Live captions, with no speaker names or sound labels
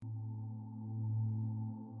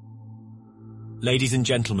Ladies and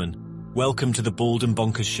gentlemen, welcome to the Bald and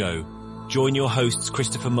Bonkers Show. Join your hosts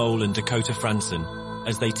Christopher Mole and Dakota Franson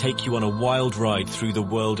as they take you on a wild ride through the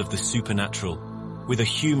world of the supernatural, with a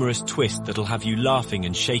humorous twist that'll have you laughing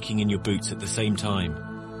and shaking in your boots at the same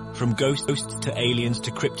time. From ghosts to aliens to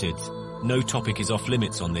cryptids, no topic is off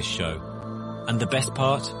limits on this show. And the best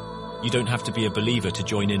part? You don't have to be a believer to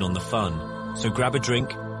join in on the fun. So grab a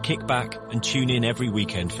drink, kick back, and tune in every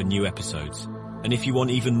weekend for new episodes. And if you want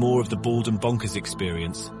even more of the Bald and Bonkers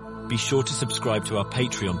experience, be sure to subscribe to our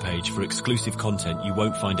Patreon page for exclusive content you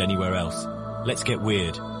won't find anywhere else. Let's get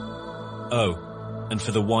weird. Oh, and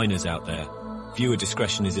for the whiners out there, viewer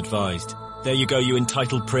discretion is advised. There you go, you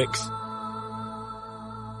entitled pricks.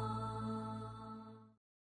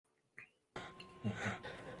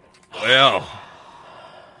 Well,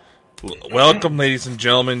 welcome, ladies and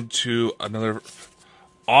gentlemen, to another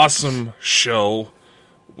awesome show.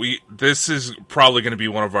 This is probably going to be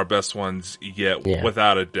one of our best ones yet,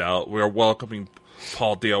 without a doubt. We are welcoming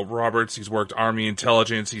Paul Dale Roberts. He's worked Army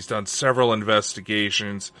intelligence. He's done several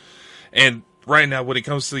investigations. And right now, when it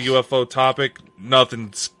comes to the UFO topic,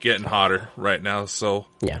 nothing's getting hotter right now. So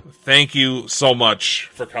thank you so much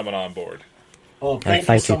for coming on board. Oh, thank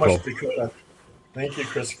you so much, Dakota. Thank you,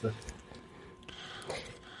 Christopher.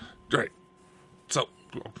 Great. So,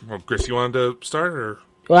 Chris, you wanted to start, or?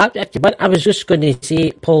 Well, I was just going to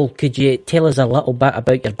say, Paul, could you tell us a little bit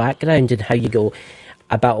about your background and how you go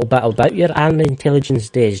about your Army intelligence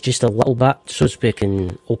days, just a little bit, so we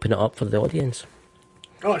can open it up for the audience?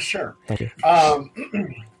 Oh, sure. Thank you.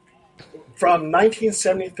 From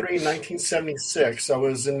 1973 to 1976, I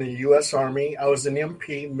was in the U.S. Army. I was an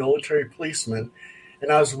MP, military policeman, and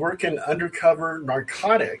I was working undercover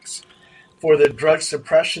narcotics for the Drug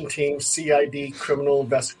Suppression Team, CID, Criminal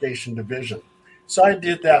Investigation Division. So I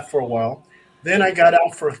did that for a while. Then I got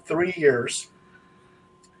out for 3 years.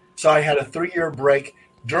 So I had a 3-year break.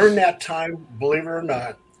 During that time, believe it or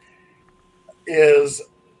not,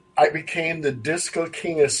 I became the disco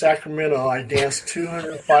king of Sacramento. I danced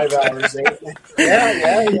 205 hours. He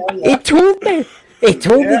told me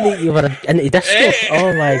that you were into disco.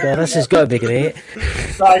 Oh my God, this has got to be great.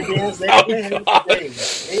 So I danced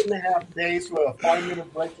 8.5 days with a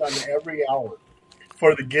 5-minute break on every hour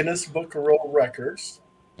for the Guinness Book of World Records,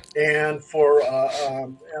 and for I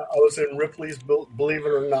was in Ripley's Believe It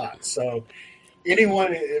or Not. So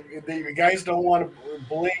anyone, if you guys don't want to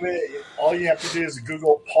believe it, all you have to do is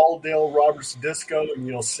Google Paul Dale Roberts Disco and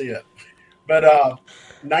you'll see it. But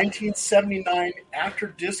 1979, after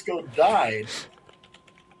disco died,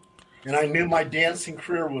 and I knew my dancing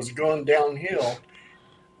career was going downhill,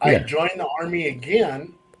 I joined the Army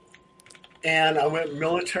again, and I went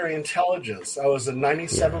military intelligence. I was a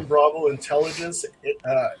 97 Bravo intelligence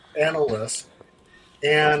analyst,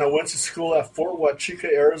 and I went to school at Fort Huachuca,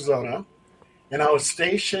 Arizona, and I was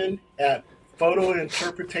stationed at Photo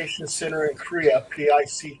Interpretation Center in Korea,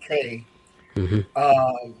 PICK,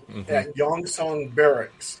 at Yongsan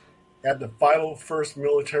Barracks at the 501st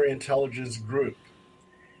Military Intelligence Group.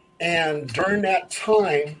 And during that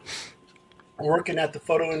time, working at the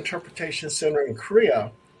Photo Interpretation Center in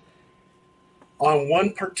Korea, on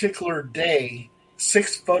one particular day,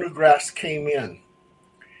 6 photographs came in.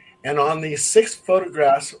 And on these 6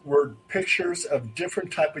 photographs were pictures of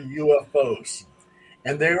different type of UFOs.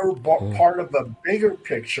 And they were part of a bigger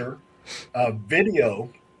picture, a video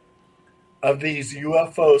of these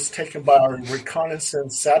UFOs taken by our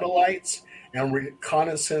reconnaissance satellites and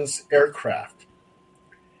reconnaissance aircraft.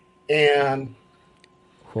 And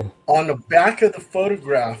on the back of the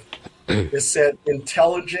photograph, it said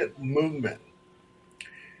intelligent movement.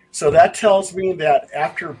 So that tells me that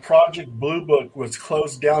after Project Blue Book was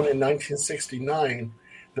closed down in 1969,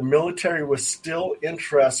 the military was still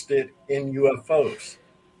interested in UFOs.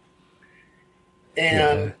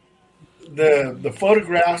 And the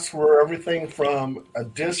photographs were everything from a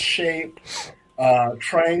disc shape,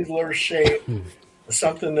 triangular shape,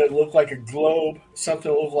 something that looked like a globe,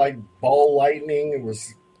 something that looked like ball lightning. It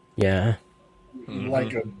was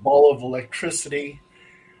like a ball of electricity.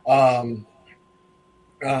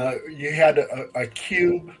 You had a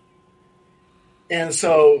cube. And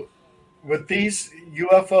so with these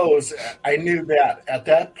UFOs, I knew that at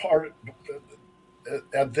that part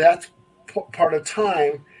of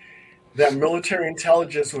time, that military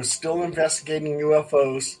intelligence was still investigating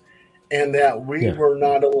UFOs and that we were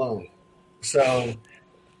not alone. So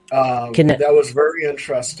that was very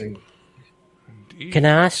interesting. Can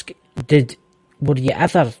I ask,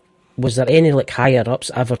 was there any higher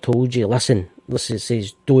ups ever told you, listen, it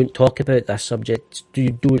says don't talk about this subject,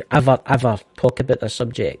 don't ever talk about this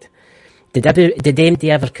subject? Did anybody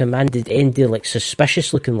ever commanded anybody like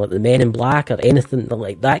suspicious looking, like the Men in Black or anything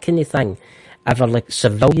like that kind of thing? Ever like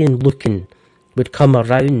civilian looking would come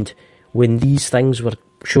around when these things were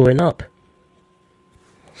showing up?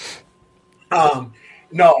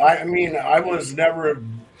 No, I mean, I was never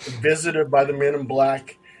visited by the Men in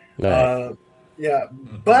Black. Right. Yeah,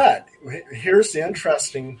 but here's the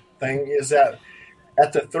interesting thing: is that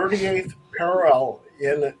at the 38th parallel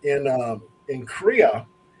in Korea,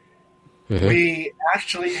 we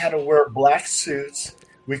actually had to wear black suits.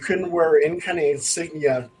 We couldn't wear any kind of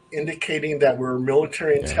insignia indicating that we're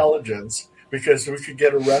military intelligence because we could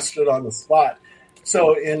get arrested on the spot.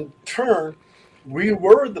 So in turn, we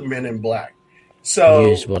were the Men in Black.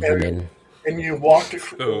 So and you walked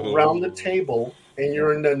around the table, and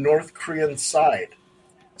you're in the North Korean side.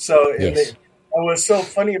 So and what's so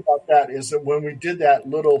funny about that is that when we did that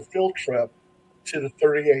little field trip to the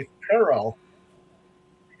 38th parallel,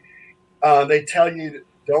 they tell you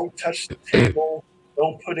don't touch the table,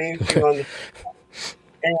 don't put anything on the table.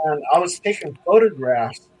 And I was taking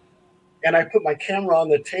photographs, and I put my camera on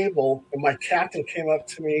the table, and my captain came up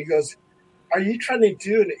to me. He goes, "Are you trying to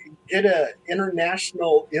get an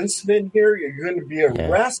international incident here? You're going to be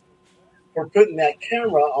arrested for putting that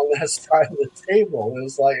camera on that side of the table." It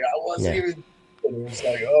was like, I wasn't even, it was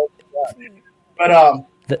like, oh, God.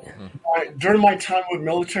 But during my time with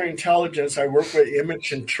military intelligence, I worked with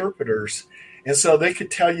image interpreters. And so they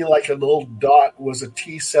could tell you like a little dot was a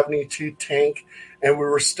T-72 tank. And we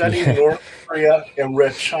were studying North Korea and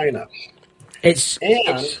Red China. We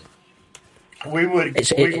would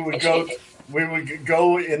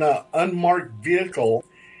go in an unmarked vehicle,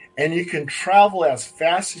 and you can travel as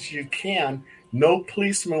fast as you can. No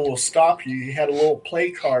policeman will stop you. You had a little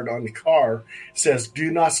play card on the car. It says,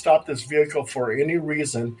 "Do not stop this vehicle for any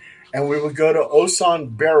reason." And we would go to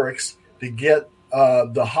Osan Barracks to get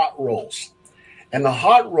the hot rolls. And the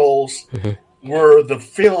hot rolls were the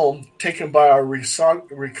film taken by our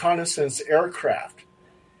reconnaissance aircraft.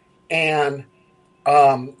 And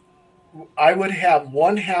I would have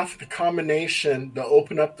one half of the combination to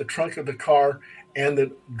open up the trunk of the car, and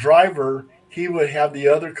the driver, he would have the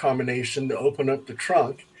other combination to open up the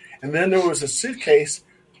trunk. And then there was a suitcase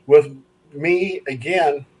with me,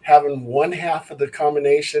 again, having one half of the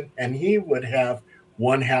combination, and he would have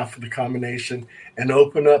one half of the combination and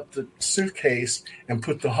open up the suitcase and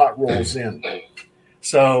put the hot rolls in.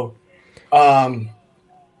 So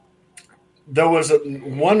there was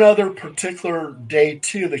one other particular day,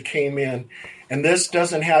 too, that came in, and this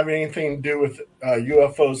doesn't have anything to do with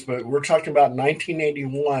UFOs, but we're talking about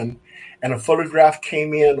 1981, and a photograph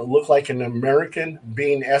came in. It looked like an American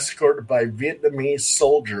being escorted by Vietnamese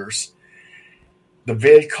soldiers, the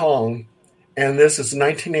Viet Cong, and this is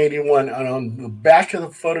 1981, and on the back of the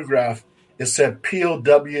photograph, it said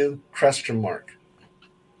POW ?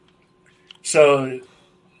 So,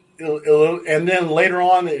 and then later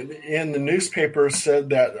on in the newspaper said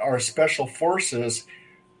that our special forces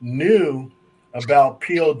knew about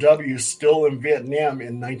POWs still in Vietnam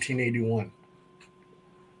in 1981.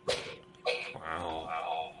 Wow.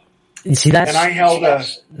 See, that's, and I held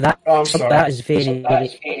I'm sorry. That is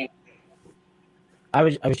very. I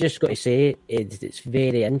was just going to say it's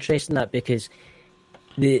very interesting that, because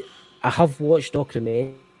I have watched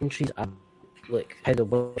documentaries of like how there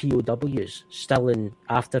were POWs still in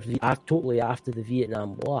totally after the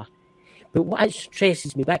Vietnam War. But what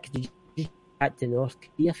stresses me back to North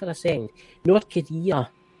Korea for a second. North Korea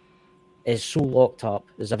is so locked up,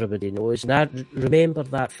 as everybody knows. And I remember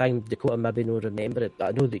that thing, Dakota maybe no remember it, but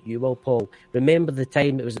I know that you will, Paul. Remember the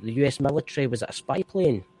time it was at the US military, was it a spy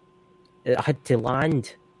plane? It had to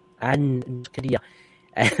land in North Korea.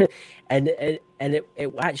 and it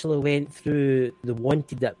actually went through, they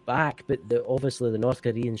wanted it back, but obviously the North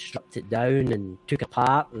Koreans struck it down and took it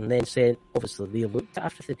apart and then said, obviously they looked at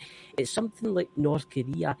everything. It's something like North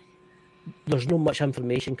Korea, there's not much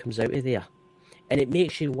information comes out of there. And it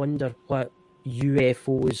makes you wonder what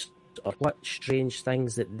UFOs or what strange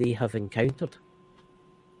things that they have encountered.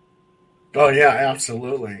 Oh, yeah,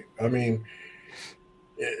 absolutely. I mean,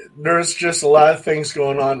 there's just a lot of things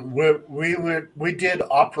going on. We did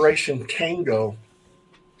Operation Tango,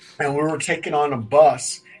 and we were taken on a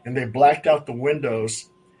bus, and they blacked out the windows,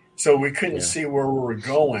 so we couldn't see where we were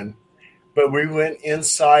going. But we went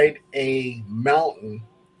inside a mountain,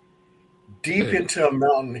 deep into a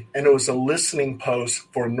mountain, and it was a listening post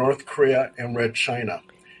for North Korea and Red China.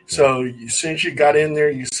 So as soon as you got in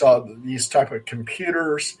there, you saw these type of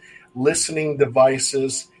computers, listening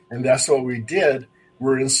devices, and that's what we did.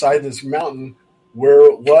 We're inside this mountain. Where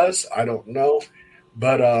it was, I don't know.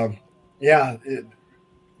 But,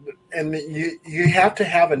 and you have to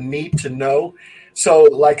have a need to know. So,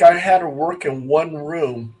 like, I had to work in one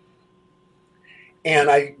room, and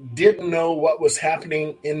I didn't know what was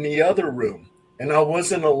happening in the other room, and I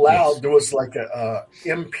wasn't allowed. Yes. There was like a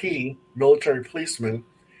MP, military policeman,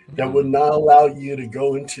 that would not allow you to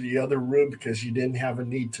go into the other room because you didn't have a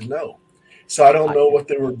need to know. So I don't know what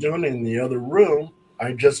they were doing in the other room.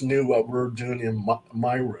 I just knew what we were doing in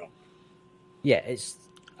my room. Yeah, it's.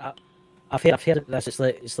 I've heard of this.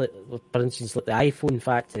 It's like for instance, like the iPhone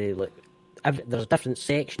factory. Like there's a different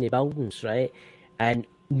section of buildings, right? And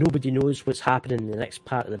nobody knows what's happening in the next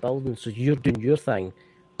part of the building. So you're doing your thing,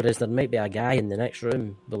 whereas there might be a guy in the next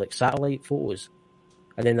room with like satellite photos,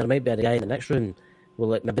 and then there might be a guy in the next room with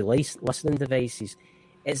like maybe listening devices.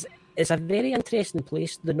 It's a very interesting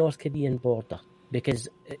place, the North Korean border, because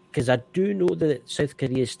I do know that South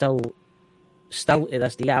Korea is still to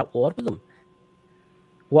this day at war with them.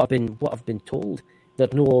 What I've been told, they're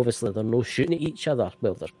no shooting at each other.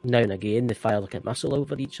 Well, now and again they fire like a missile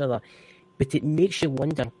over each other, but it makes you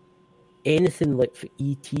wonder anything like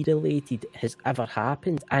ET related has ever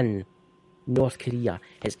happened in North Korea.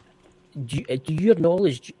 Do your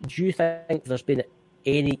knowledge? Do you think there's been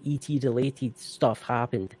any ET related stuff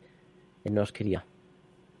happened in North Korea?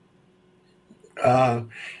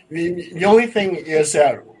 The only thing is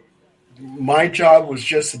that my job was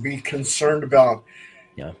just to be concerned about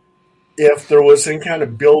if there was any kind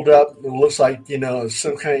of buildup. It looks like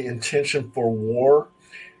some kind of intention for war,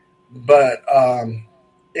 but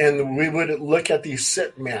and we would look at these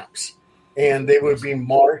SIT maps, and they would be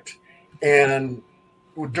marked. And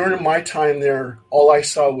during my time there, all I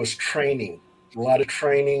saw was training, a lot of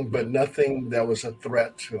training, but nothing that was a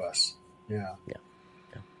threat to us. Yeah.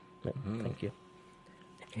 Thank you.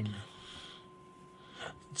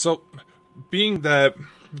 So, being that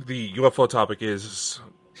the UFO topic is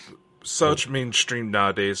such mainstream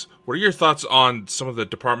nowadays, what are your thoughts on some of the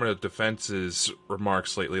Department of Defense's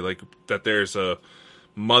remarks lately? Like that there's a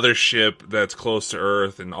mothership that's close to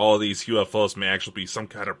Earth, and all of these UFOs may actually be some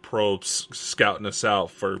kind of probes scouting us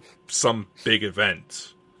out for some big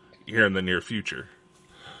event here in the near future.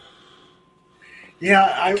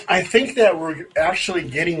 Yeah, I think that we're actually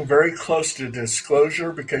getting very close to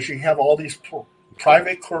disclosure, because you have all these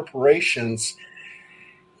private corporations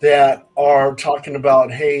that are talking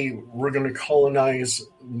about, hey, we're going to colonize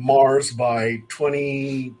Mars by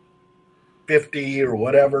 2050 or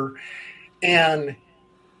whatever. And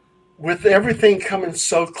with everything coming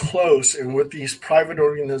so close, and with these private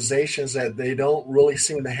organizations that they don't really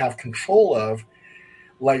seem to have control of,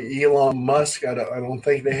 like Elon Musk, I don't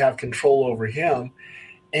think they have control over him.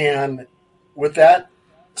 And with that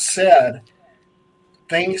said,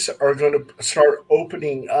 things are going to start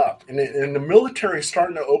opening up. And the military is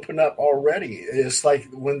starting to open up already. It's like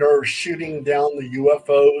when they're shooting down the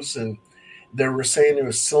UFOs, and they were saying it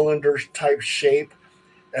was cylinder-type shape,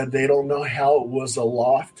 and they don't know how it was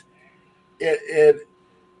aloft. They're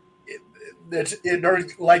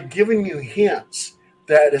like giving you hints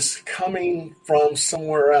that it's coming from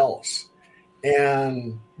somewhere else.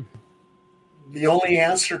 And the only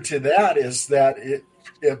answer to that is that it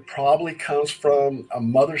probably comes from a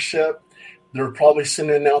mothership. They're probably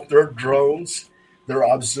sending out their drones. They're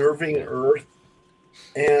observing Earth.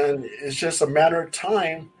 And it's just a matter of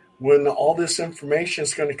time when all this information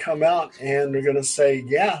is going to come out, and they're going to say,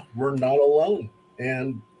 yeah, we're not alone.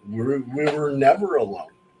 And we were never alone.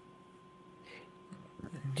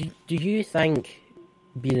 Do you think,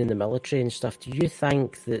 being in the military and stuff, do you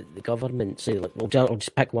think that the government, say, like, I'll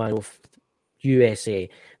just pick one of USA,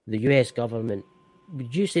 the US government,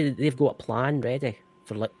 would you say that they've got a plan ready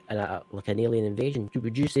for like an alien invasion?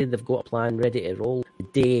 Would you say they've got a plan ready to roll the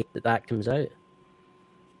day that comes out?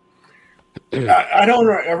 I don't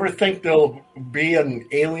ever think there'll be an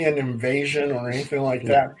alien invasion or anything like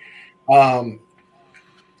that.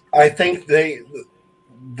 I think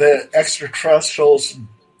the extraterrestrials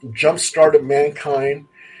jump-started mankind.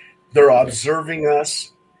 They're observing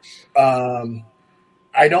us.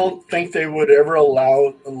 I don't think they would ever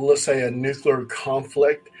allow, let's say, a nuclear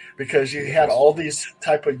conflict, because you had all these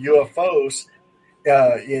type of UFOs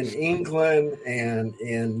in England and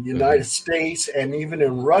in the United States and even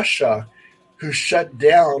in Russia, who shut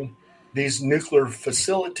down these nuclear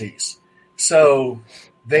facilities. So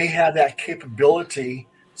they had that capability.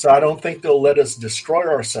 So I don't think they'll let us destroy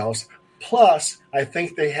ourselves. Plus, I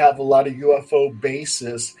think they have a lot of UFO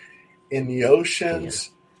bases in the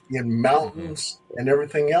oceans, in mountains, and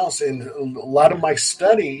everything else. In a lot of my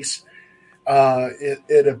studies,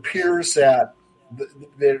 it appears that,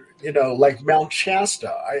 like Mount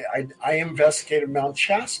Shasta, I investigated Mount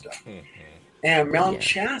Shasta. And Mount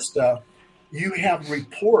Shasta you have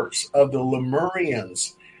reports of the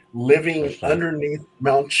Lemurians living underneath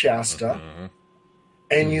Mount Shasta,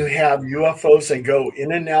 and you have UFOs that go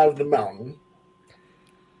in and out of the mountain.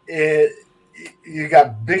 You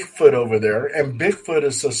got Bigfoot over there, and Bigfoot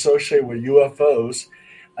is associated with UFOs.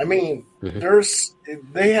 I mean,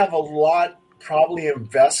 they have a lot probably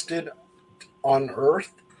invested on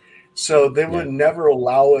Earth, so they would never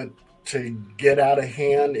allow it to get out of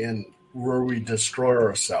hand and where we destroy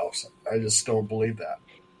ourselves. I just don't believe that.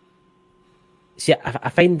 See, I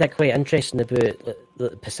find that quite interesting about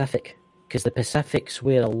the Pacific, because the Pacific's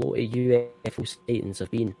where a lot of UFO sightings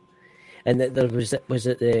have been. And there was it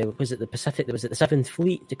the Pacific? There was the 7th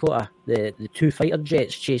Fleet, Dakota, the 2 fighter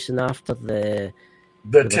jets chasing after the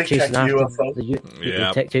Tic Tac UFO,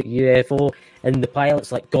 the Tic Tac UFO, and the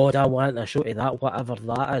pilot's like, "God, I want a shot of that, whatever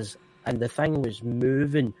that is." And the thing was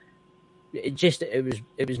moving.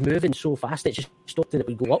 It was moving so fast it just stopped, and it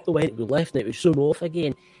would go up the way, it would go left, and it would zoom off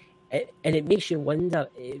again. And it makes you wonder.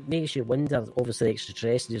 Obviously, the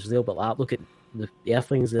extraterrestrials, they'll be like, look at the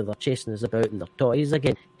Earthlings, they're chasing us about in their toys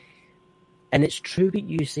again. And it's true what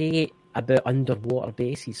you say about underwater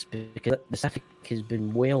bases, because the Pacific has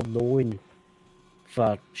been well known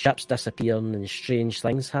for ships disappearing and strange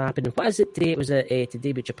things happening. What is it today? It was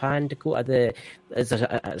today with Japan, Dakota. There's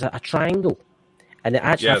a triangle, and it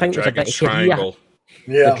actually I think there's a bit of Korea.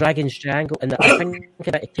 The Dragon's Triangle, and I think a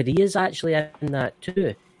bit of Korea is actually in that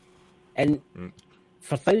too. And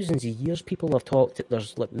for thousands of years, people have talked that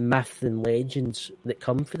there's like myth and legends that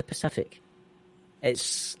come from the Pacific.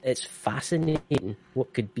 It's fascinating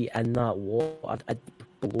what could be in that water,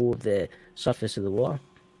 below the surface of the water.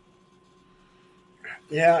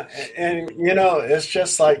 Yeah, and it's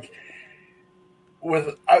just like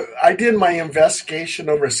I did my investigation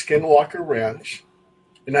over Skinwalker Ranch,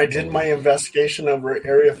 and I did my investigation over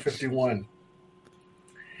Area 51.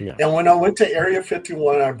 Yeah. And when I went to Area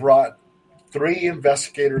 51, I brought 3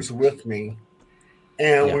 investigators with me,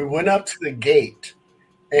 and we went up to the gate.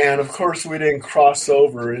 And, of course, we didn't cross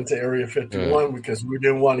over into Area 51 because we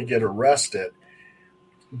didn't want to get arrested.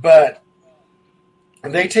 But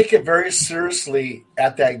they take it very seriously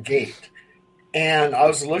at that gate. And I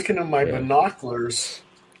was looking at my binoculars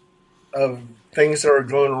of things that are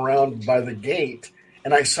going around by the gate,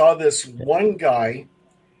 and I saw this one guy,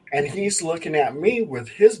 and he's looking at me with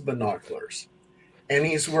his binoculars, and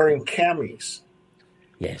he's wearing camis.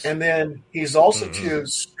 Yes. And then he's also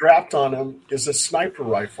strapped on him is a sniper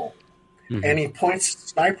rifle. And he points the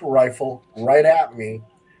sniper rifle right at me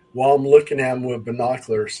while I'm looking at him with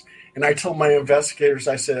binoculars. And I told my investigators,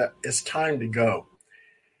 I said, it's time to go.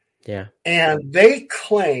 Yeah. And they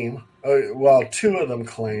claim, 2 of them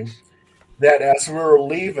claim, that as we were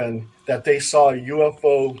leaving, that they saw a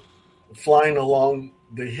UFO flying along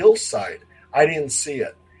the hillside. I didn't see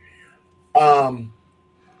it.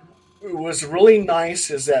 It was really nice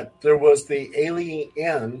is that there was the Alien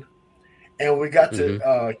Inn, and we got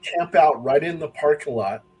to camp out right in the parking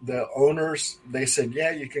lot. The owners, they said, yeah,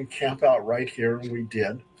 you can camp out right here, and we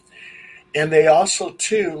did. And they also,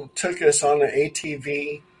 too, took us on an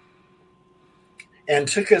ATV and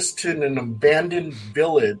took us to an abandoned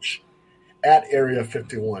village at Area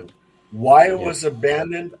 51. Why it was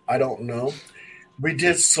abandoned, I don't know. We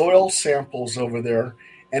did soil samples over there,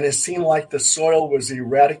 and it seemed like the soil was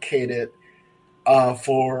eradicated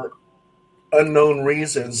for unknown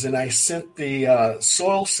reasons. And I sent the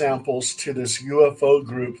soil samples to this UFO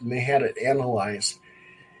group, and they had it analyzed.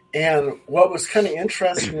 And what was kind of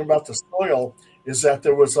interesting about the soil is that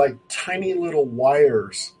there was like tiny little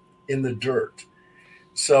wires in the dirt.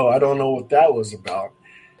 So I don't know what that was about.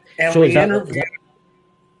 And so we interviewed.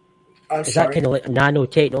 Is that kind of like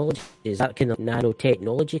nanotechnology? Is that kind of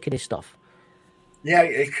nanotechnology kind of stuff? Yeah,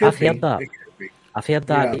 it could be. Heard that. It could be. I've heard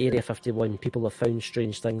that in Area 51, people have found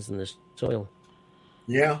strange things in the soil.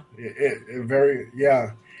 Yeah,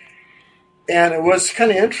 yeah. And it was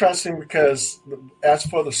kind of interesting because as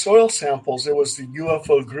for the soil samples, it was the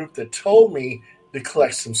UFO group that told me to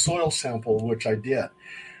collect some soil samples, which I did.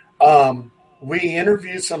 We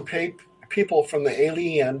interviewed some people from the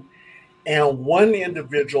Alien, and one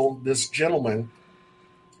individual, this gentleman,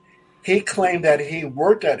 he claimed that he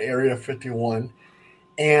worked at Area 51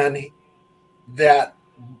 and that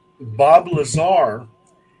Bob Lazar,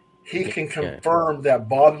 he can confirm that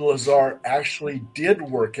Bob Lazar actually did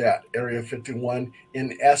work at Area 51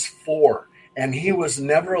 in S4, and he was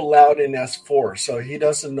never allowed in S4, so he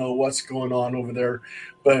doesn't know what's going on over there.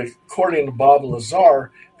 But according to Bob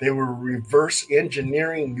Lazar, they were reverse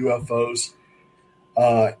engineering UFOs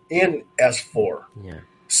in S4. Yeah.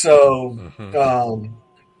 So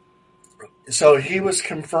So he was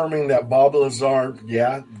confirming that Bob Lazar,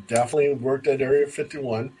 yeah, definitely worked at Area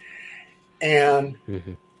 51. And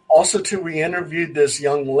also, too, we interviewed this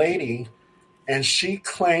young lady, and she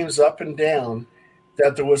claims up and down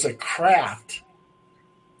that there was a craft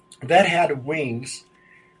that had wings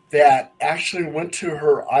that actually went to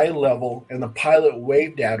her eye level, and the pilot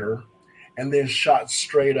waved at her and then shot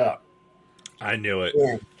straight up. I knew it.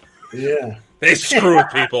 Yeah. They screw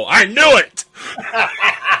with people. I knew it!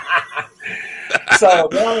 So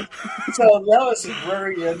that was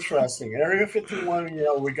very interesting. Area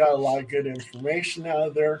 51, we got a lot of good information out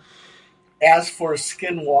of there. As for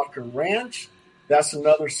Skinwalker Ranch, that's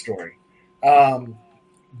another story.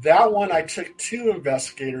 That one, I took 2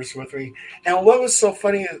 investigators with me. And what was so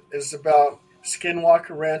funny is about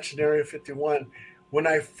Skinwalker Ranch and Area 51, when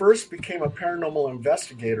I first became a paranormal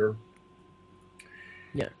investigator,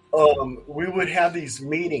 we would have these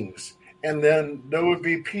meetings, and then there would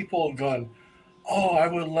be people going, oh, I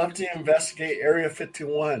would love to investigate Area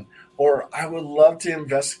 51, or I would love to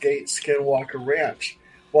investigate Skinwalker Ranch.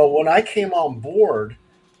 Well, when I came on board,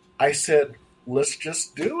 I said, let's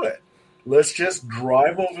just do it. Let's just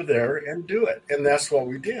drive over there and do it. And that's what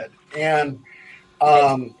we did. And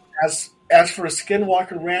as for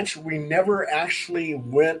Skinwalker Ranch, we never actually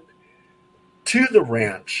went to the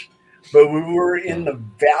ranch, but we were in the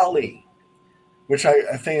valley, which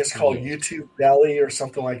I think is called YouTube Valley or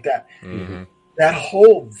something like that. Mm-hmm. That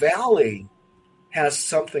whole valley has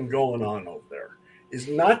something going on over there. It's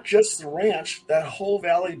not just the ranch, that whole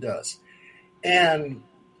valley does. And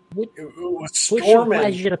it was storming. What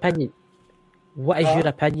is your opinion? What is your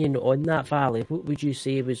opinion on that valley? What would you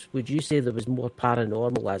say would you say there was more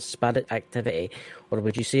paranormal as spirit activity, or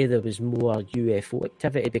would you say there was more UFO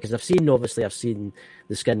activity? Because I've seen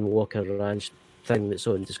the Skinwalker Ranch thing that's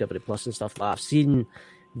on Discovery Plus and stuff like that. I've seen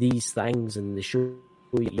these things and they show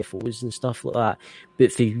UFOs and stuff like that.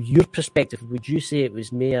 But from your perspective, would you say it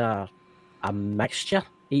was more a mixture of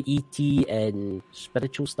ET and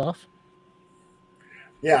spiritual stuff?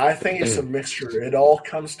 Yeah, I think it's a mixture. It all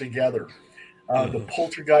comes together. The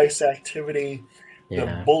poltergeist activity,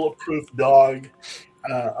 the bulletproof dog.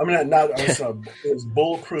 It was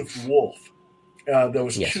bulletproof wolf that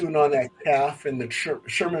was chewing on that calf. And the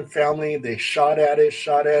Sherman family, they shot at it,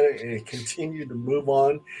 and it continued to move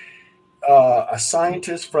on. A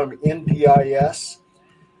scientist from NDIS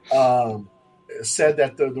said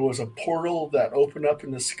that there was a portal that opened up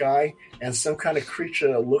in the sky, and some kind of creature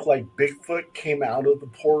that looked like Bigfoot came out of the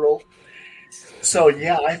portal. So,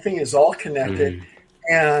 yeah, I think it's all connected.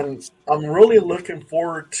 And I'm really looking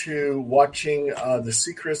forward to watching The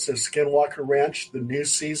Secrets of Skinwalker Ranch, the new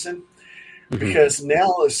season, because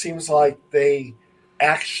now it seems like they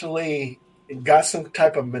actually got some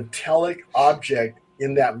type of metallic object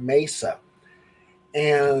in that mesa.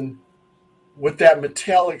 And with that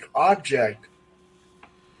metallic object,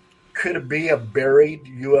 could it be a buried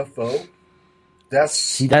UFO?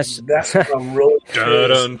 That's what I'm really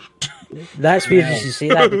curious. That's weird you should say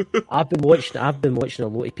that. I've been watching a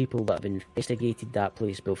lot of people that have investigated that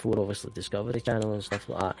place before, obviously Discovery Channel and stuff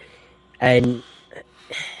like that. And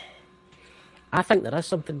I think there is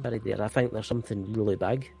something buried there. I think there's something really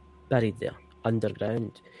big buried there,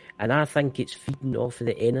 underground. And I think it's feeding off of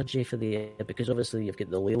the energy for the air, because obviously you've got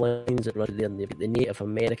the ley lines that run there, and you've got the Native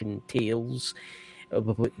American tales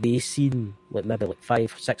of what they seen, maybe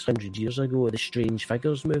 500-600 years ago, the strange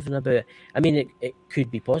figures moving about. I mean, it could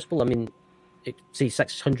be possible. I mean, say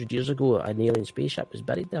 600 years ago, an alien spaceship was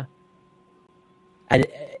buried there. And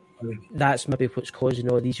that's maybe what's causing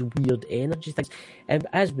all these weird energy things. And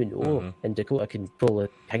as we know, and Dakota can probably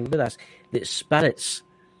ping with us, that spirits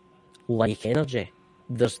like energy.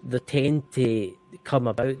 They tend to come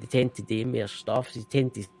about, they tend to do more stuff, they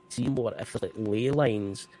tend to see more if there's ley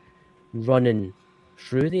lines running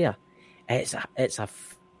through there. It's a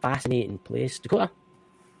fascinating place. Dakota?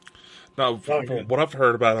 Now, what I've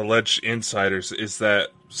heard about alleged insiders is that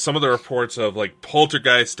some of the reports of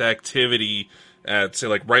poltergeist activity at, say,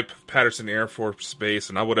 Wright-Patterson Air Force Base,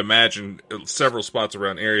 and I would imagine several spots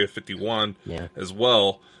around Area 51 as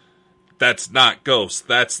well, that's not ghosts.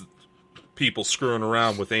 That's people screwing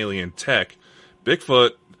around with alien tech.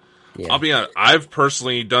 Bigfoot, I'll be honest, I've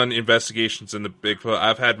personally done investigations into Bigfoot.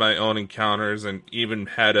 I've had my own encounters and even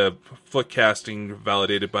had a foot casting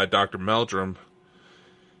validated by Dr. Meldrum.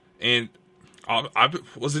 And I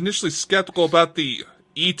was initially skeptical about the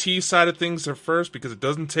ET side of things at first, because it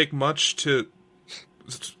doesn't take much to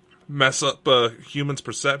mess up a human's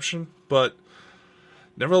perception. But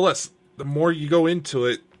nevertheless, the more you go into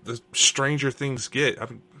it, the stranger things get.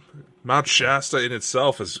 Mount Shasta in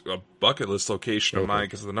itself is a bucket list location of mine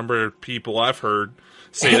because the number of people I've heard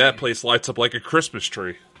say that place lights up like a Christmas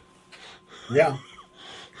tree. Yeah.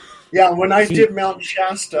 Yeah, when I did Mount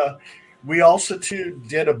Shasta, we also too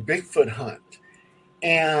did a Bigfoot hunt.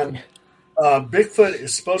 And Bigfoot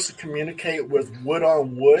is supposed to communicate with wood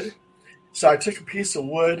on wood. So I took a piece of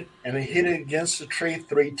wood and I hit it against a tree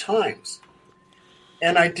 3 times.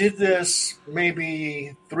 And I did this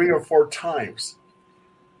maybe 3 or 4 times.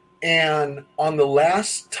 And on the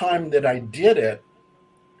last time that I did it,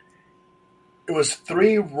 it was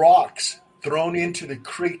 3 rocks thrown into the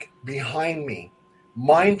creek behind me.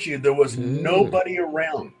 Mind you, there was nobody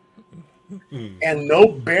around. And no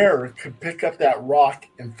bear could pick up that rock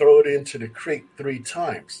and throw it into the creek 3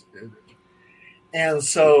 times. And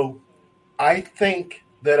so I think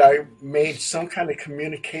that I made some kind of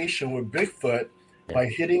communication with Bigfoot by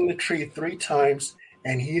hitting the tree 3 times,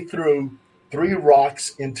 and he threw 3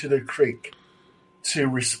 rocks into the creek to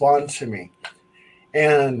respond to me.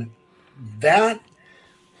 And that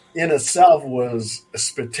in itself was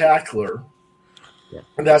spectacular. Yeah.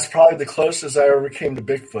 And that's probably the closest I ever came to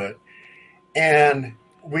Bigfoot. And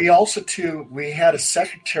we also, too, we had a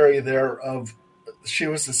secretary there she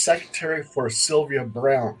was the secretary for Sylvia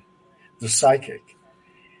Brown, the psychic.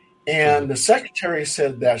 And the secretary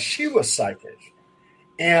said that she was psychic.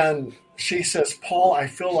 And she says, Paul, I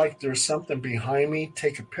feel like there's something behind me.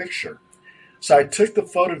 Take a picture. So I took the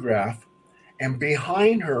photograph, and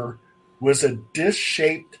behind her was a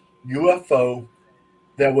disc-shaped UFO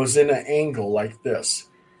that was in an angle like this.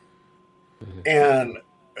 And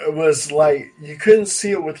it was like, you couldn't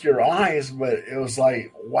see it with your eyes, but it was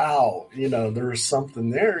like, wow, there's something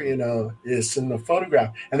there, it's in the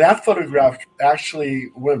photograph. And that photograph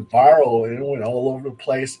actually went viral and it went all over the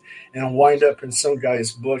place and wound up in some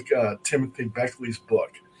guy's book, Timothy Beckley's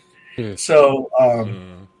book. So,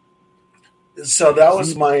 so that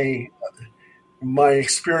was my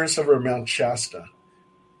experience over Mount Shasta.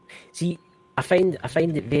 See, I find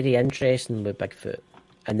it very interesting with Bigfoot.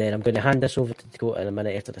 And then I'm going to hand this over to Dakota in a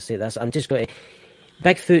minute after I say this. I'm just going to...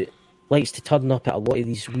 Bigfoot likes to turn up at a lot of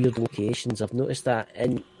these weird locations. I've noticed that.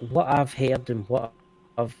 And what I've heard and what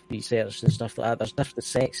I've researched and stuff like that, there's different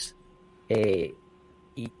sects in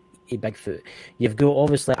Bigfoot. You've got,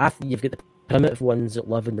 obviously, you've got the primitive ones that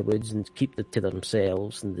live in the woods and keep it to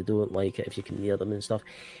themselves, and they don't like it if you can near them and stuff.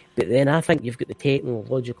 But then I think you've got the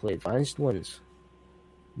technologically advanced ones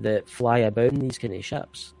that fly about in these kind of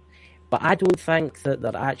ships. But I don't think that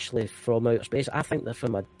they're actually from outer space. I think they're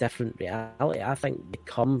from a different reality. I think they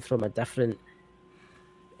come from a different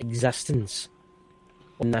existence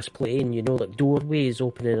on this plane, like doorways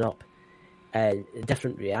opening up,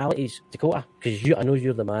 different realities. Dakota, because I know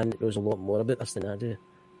you're the man that knows a lot more about this than I do.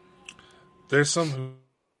 There's some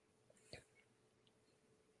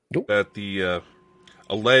that the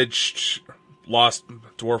alleged lost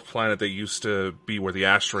dwarf planet that used to be where the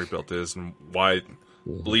asteroid belt is, and why...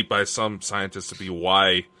 believed by some scientists to be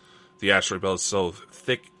why the asteroid belt is so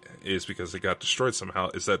thick is because it got destroyed somehow,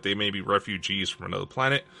 is that they may be refugees from another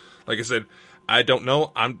planet. Like I said, I don't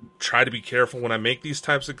know. I'm trying to be careful when I make these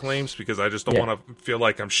types of claims because I just don't want to feel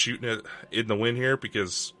like I'm shooting it in the wind here,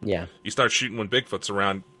 because you start shooting when Bigfoot's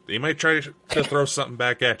around, they might try to throw something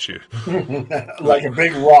back at you. Like a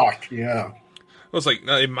big rock, yeah. It was like,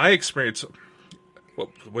 in my experience...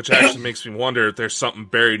 which actually makes me wonder if there's something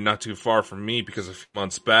buried not too far from me, because a few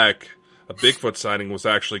months back, a Bigfoot sighting was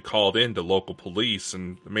actually called in to local police,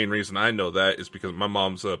 and the main reason I know that is because my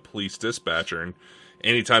mom's a police dispatcher, and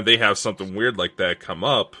anytime they have something weird like that come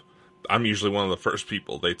up, I'm usually one of the first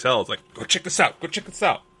people they tell. It's like, go check this out, go check this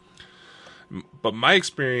out. But my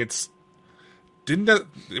experience, they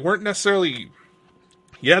weren't necessarily...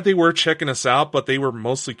 Yeah, they were checking us out, but they were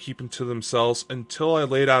mostly keeping to themselves until I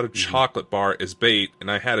laid out a chocolate bar as bait,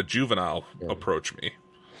 and I had a juvenile approach me.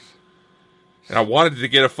 And I wanted to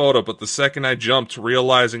get a photo, but the second I jumped,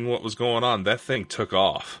 realizing what was going on, that thing took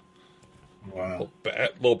off. Wow.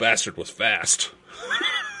 Little bastard was fast.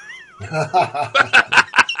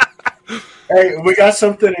 Hey, we got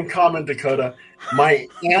something in common, Dakota. My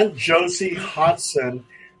Aunt Josie Hodson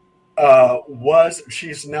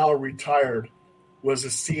she's now retired, was a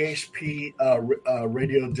CHP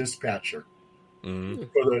radio dispatcher for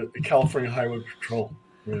the California Highway Patrol.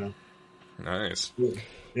 Yeah. Nice.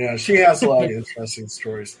 Yeah, she has a lot of interesting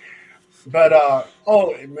stories. But,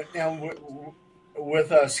 and with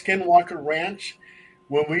Skinwalker Ranch,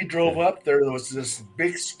 when we drove up there was this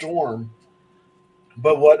big storm.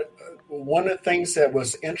 But one of the things that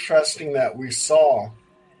was interesting that we saw,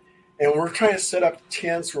 and we're trying to set up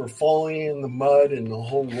tents, we're falling in the mud and the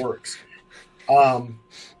whole works.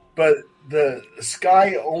 But the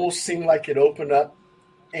sky almost seemed like it opened up,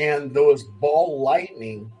 and there was ball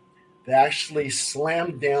lightning that actually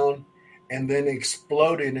slammed down and then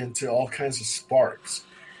exploded into all kinds of sparks.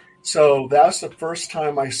 So that was the first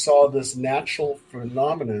time I saw this natural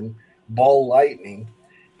phenomenon, ball lightning,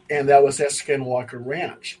 and that was at Skinwalker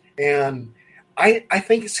Ranch. And I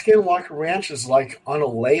think Skinwalker Ranch is like on a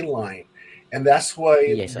ley line, and that's why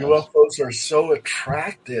UFOs are so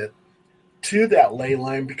attracted to that ley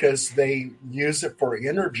line, because they use it for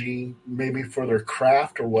energy, maybe for their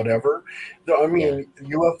craft or whatever. I mean,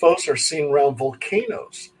 UFOs are seen around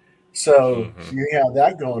volcanoes, so you have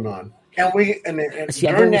that going on. And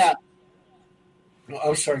during that,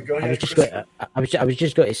 I'm sorry. Go ahead. I was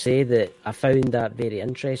just going to say that I found that very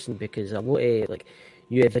interesting, because a lot of like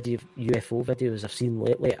UFO videos I've seen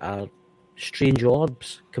lately are strange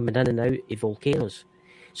orbs coming in and out of volcanoes.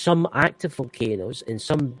 Some active volcanoes, and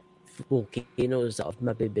some volcanoes that have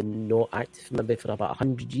maybe been not active maybe for about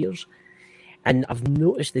 100 years. And I've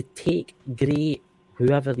noticed they take great,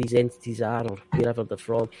 whoever these entities are or wherever they're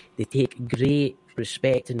from, they take great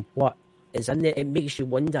respect in what is in there. It makes you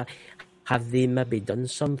wonder, have they maybe done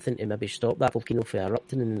something to maybe stop that volcano from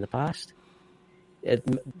erupting in the past?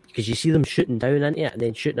 Because you see them shooting down into it and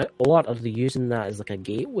then shooting out, or are they using that as like a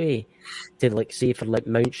gateway to, like, say for like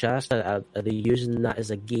Mount Shasta, are they using that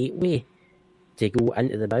as a gateway to go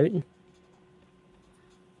into the mountain?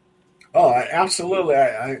 Oh, absolutely.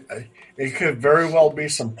 It could very well be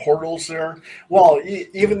some portals there. Well,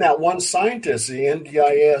 even that one scientist, the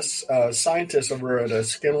NDIS scientist over at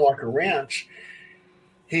Skinwalker Ranch,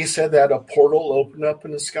 he said that a portal opened up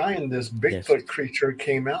in the sky and this Bigfoot creature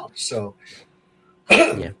came out. So,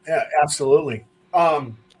 yeah, absolutely.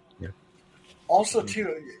 Also,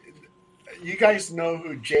 too, you guys know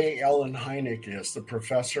who J. Allen Hynek is, the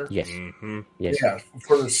professor? Yes. Yes. Yeah,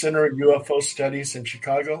 for the Center of UFO Studies in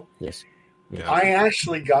Chicago? Yes. Yeah. I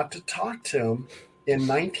actually got to talk to him in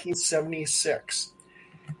 1976.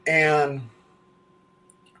 And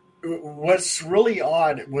what's really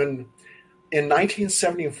odd, in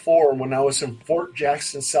 1974, when I was in Fort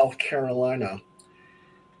Jackson, South Carolina,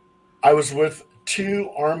 I was with 2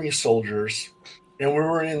 Army soldiers, and we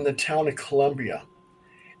were in the town of Columbia.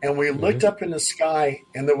 And we looked up in the sky,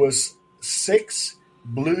 and there was 6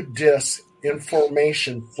 blue discs in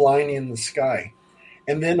formation flying in the sky.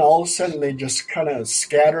 And then all of a sudden, they just kind of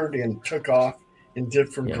scattered and took off in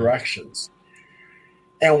different directions.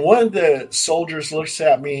 And one of the soldiers looks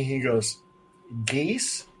at me, and he goes,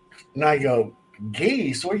 "Geese?" And I go,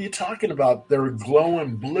 "Geese? What are you talking about? They're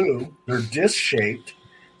glowing blue. They're disc-shaped.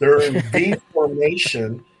 They're in V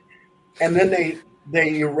formation." And then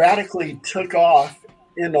they erratically took off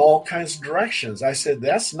in all kinds of directions. I said,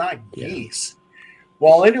 "That's not geese."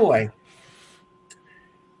 Well, anyway,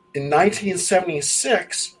 in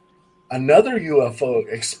 1976, another UFO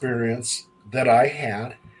experience that I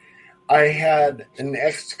had an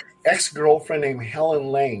ex-girlfriend named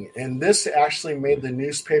Helen Lang, and this actually made the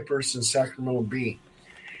newspapers in Sacramento Bee.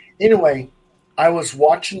 Anyway, I was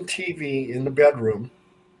watching TV in the bedroom,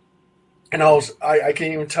 and I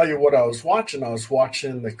can't even tell you what I was watching. I was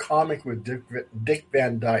watching the comic with Dick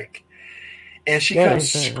Van Dyke. And she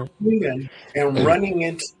comes screaming and running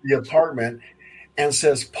into the apartment and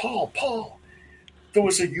says, Paul, there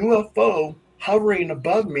was a UFO hovering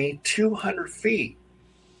above me 200 feet.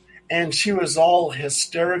 And she was all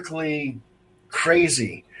hysterically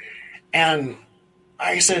crazy. And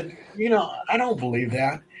I said, I don't believe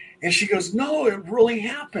that. And she goes, "No, it really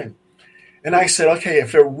happened." And I said, "Okay,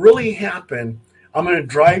 if it really happened, I'm going to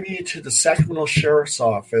drive you to the Sacramento Sheriff's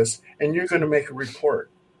Office, and you're going to make a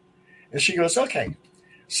report." And she goes, "Okay."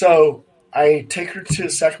 So I take her to the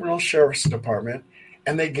Sacramento Sheriff's Department,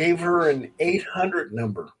 and they gave her an 800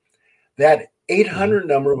 number. That 800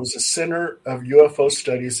 number was the Center of UFO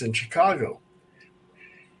Studies in Chicago.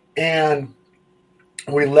 And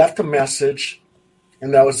we left a message,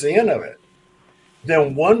 and that was the end of it.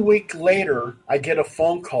 Then 1 week later, I get a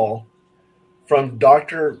phone call from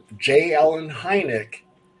Dr. J. Allen Hynek.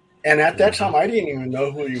 And at that time, I didn't even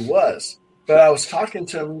know who he was. But I was talking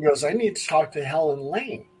to him, and he goes, "I need to talk to Helen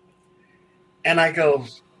Lane." And I go,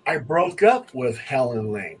 "I broke up with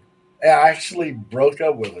Helen Lane." I actually broke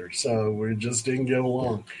up with her, so we just didn't get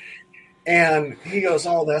along. And he goes,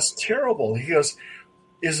 "Oh, that's terrible." He goes,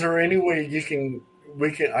 "Is there any way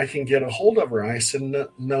I can get a hold of her?" And I said,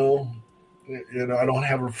 "No, I don't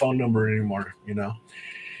have her phone number anymore,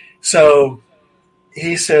 So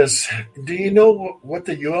he says, "Do you know what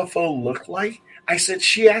the UFO looked like?" I said,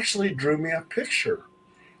 "She actually drew me a picture."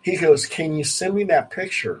 He goes, "Can you send me that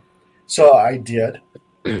picture?" So I did.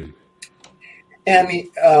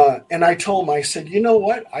 And I told him, I said, you know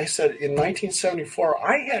what? I said, in 1974,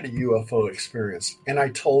 I had a UFO experience. And I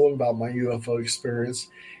told him about my UFO experience.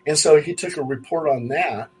 And so he took a report on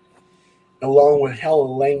that, along with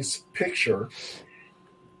Helen Lang's picture.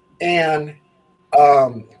 And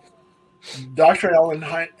Dr. Alan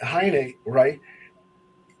Hynek, right?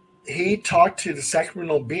 He talked to the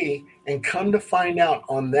Sacramento Bee, and come to find out,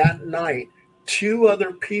 on that night, 2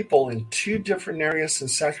 other people in 2 different areas in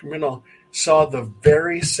Sacramento saw the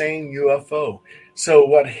very same UFO. So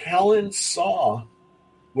what Helen saw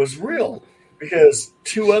was real, because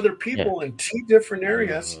 2 other people in 2 different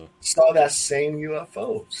areas saw that same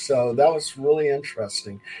UFO. So that was really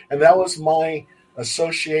interesting. And that was my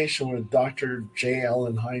association with Dr. J.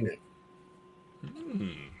 Allen Hynek.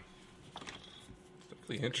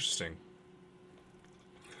 Definitely interesting.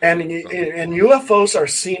 And UFOs are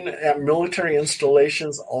seen at military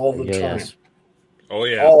installations all the time. Yes. Oh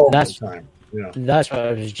yeah, all the time. Yeah. That's what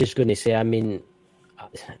I was just going to say. I mean,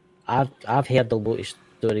 I've heard a lot of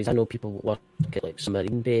stories. I know people work at like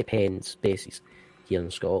submarine bases here in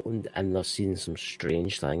Scotland, and they're seeing some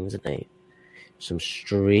strange things at night. Some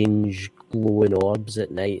strange glowing orbs at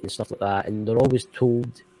night and stuff like that. And they're always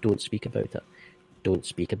told, don't speak about it. Don't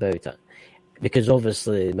speak about it. Because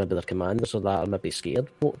obviously maybe their commanders or that are maybe scared.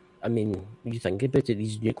 But, I mean, you think about it,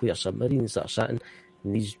 these nuclear submarines that are sitting,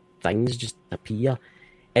 and these things just appear.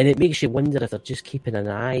 And it makes you wonder if they're just keeping an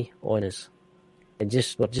eye on us. And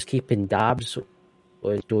we're just keeping dabs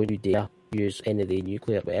on don't you dare use any of the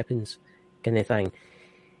nuclear weapons kind of thing.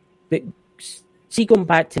 But see, going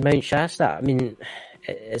back to Mount Shasta, I mean,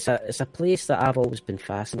 it's a place that I've always been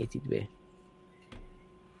fascinated with.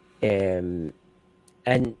 And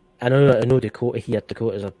I know Dakota here.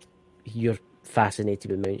 You're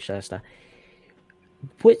fascinated with Mount Shasta.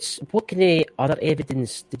 What kind of other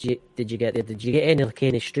evidence did you get there? Did you get any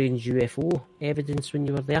kind of strange UFO evidence when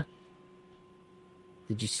you were there?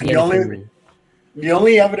 Did you see anything? The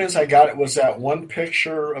only evidence I got was that one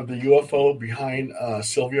picture of the UFO behind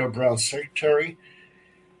Sylvia Brown's secretary.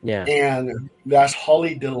 Yeah. And that's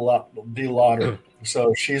Holly DeLauder.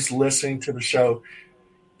 So she's listening to the show.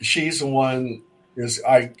 She's the one,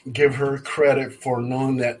 I give her credit for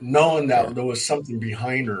knowing that there was something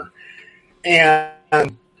behind her.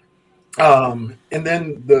 And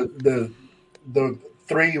then the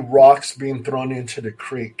 3 rocks being thrown into the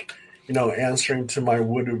creek, answering to my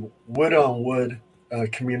wood on wood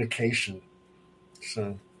communication.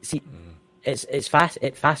 So see, it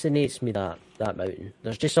fascinates me that mountain.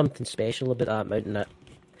 There's just something special about that mountain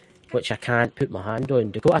which I can't put my hand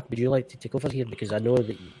on. Dakota, would you like to take over here, because I know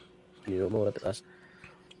that you know more about this?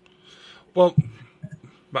 Well,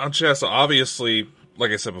 Mount Shasta, obviously,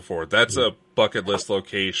 like I said before, that's a bucket list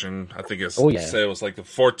location. I think it was like the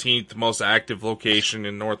 14th most active location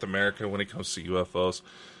in North America when it comes to UFOs.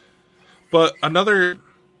 But another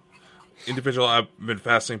individual I've been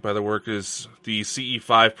fascinated by the work is the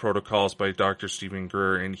CE5 protocols by Dr. Stephen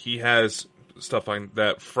Greer, and he has stuff like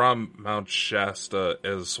that from Mount Shasta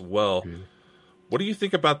as well. What do you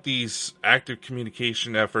think about these active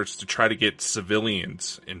communication efforts to try to get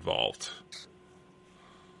civilians involved?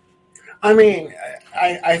 I mean,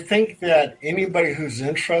 I think that anybody who's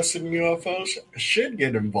interested in UFOs should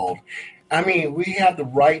get involved. I mean, we have the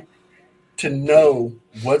right to know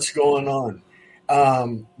what's going on.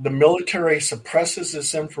 The military suppresses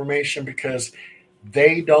this information because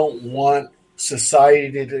they don't want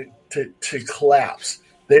society to collapse.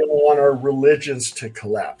 They don't want our religions to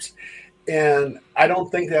collapse. And I don't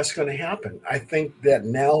think that's going to happen. I think that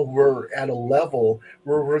now we're at a level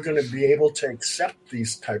where we're going to be able to accept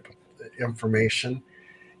these type of information.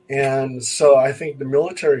 And so I think the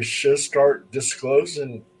military should start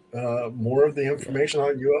disclosing more of the information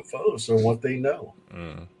on UFOs and what they know.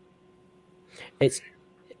 It's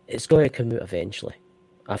going to come out eventually.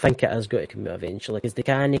 I think it is going to come out eventually, because they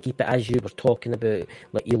can't keep it, as you were talking about,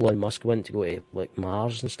 like Elon Musk went to go to like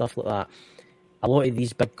Mars and stuff like that. A lot of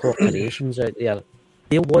these big corporations out there,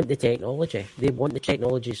 they want the technology. They want the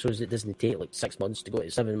technology so that it doesn't take like 6 months to go to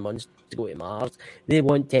 7 months to go to Mars. They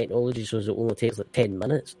want technology so that it only takes like 10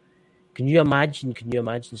 minutes. Can you imagine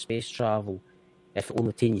space travel if it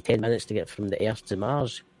only takes you 10 minutes to get from the Earth to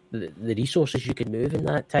Mars? The resources you could move in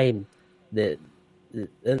that time, the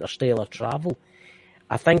interstellar travel.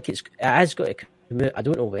 I think it has got to come out. I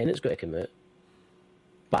don't know when it's got to come out,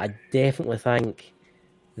 but I definitely think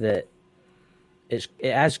that it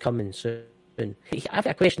is coming soon. I've got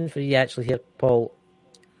a question for you actually here, Paul.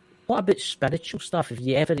 What about spiritual stuff? Have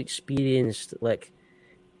you ever experienced like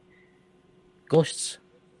ghosts?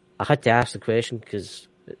 I had to ask the question because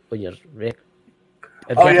when you're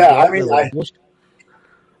I mean,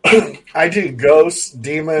 I do ghosts,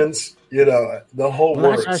 demons, the whole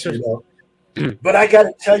works, But I got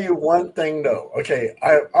to tell you one thing, though. Okay,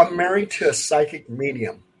 I'm married to a psychic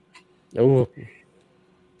medium. Oh.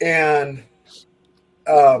 And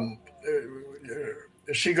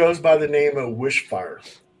she goes by the name of Wishfire.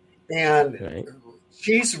 And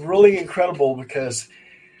she's really incredible because,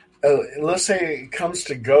 let's say it comes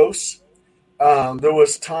to ghosts. There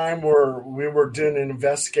was time where we were doing an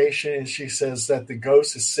investigation, and she says that the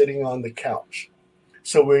ghost is sitting on the couch.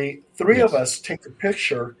 So three of us take a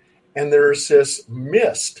picture, and there's this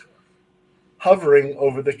mist hovering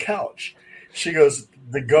over the couch. She goes,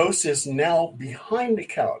 the ghost is now behind the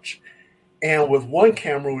couch. And with one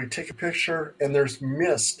camera, we take a picture, and there's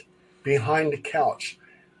mist behind the couch.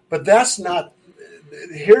 But that's not,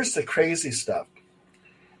 here's the crazy stuff.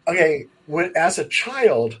 Okay, as a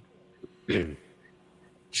child,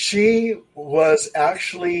 she was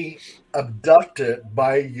actually abducted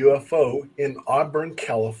by a UFO in Auburn,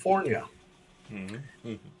 California.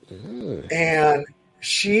 Mm-hmm. And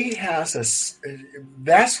she has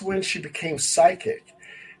that's when she became psychic.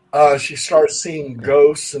 She started seeing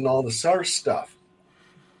ghosts and all this other stuff.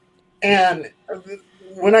 And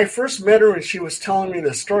when I first met her and she was telling me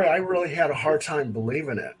the story, I really had a hard time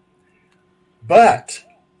believing it. But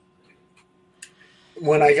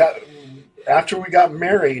after we got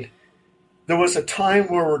married, there was a time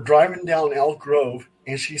where we're driving down Elk Grove,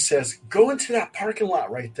 and she says, go into that parking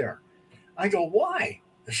lot right there. I go, why?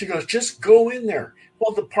 And she goes, just go in there.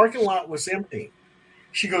 Well, the parking lot was empty.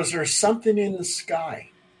 She goes, there's something in the sky.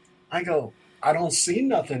 I go, I don't see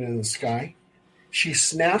nothing in the sky. She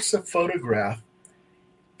snaps a photograph,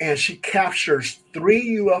 and she captures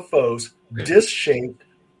 3 UFOs, disc-shaped,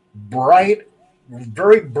 bright,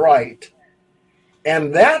 very bright.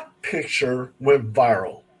 And that picture went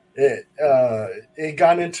viral. It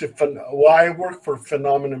got into, I work for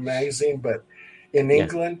Phenomena Magazine, but in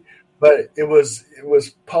England, but it was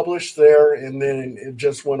published there, and then it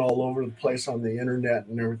just went all over the place on the internet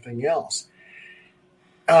and everything else.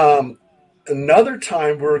 Another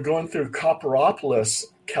time we were going through Copperopolis,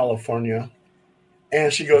 California,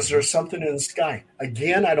 and she goes, there's something in the sky.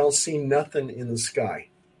 Again, I don't see nothing in the sky.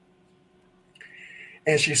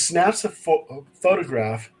 And she snaps a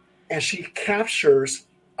photograph, and she captures,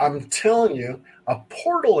 I'm telling you, a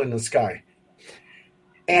portal in the sky.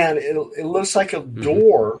 And it looks like a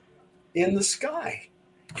door in the sky.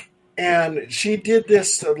 And she did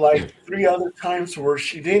this like 3 other times where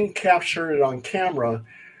she didn't capture it on camera.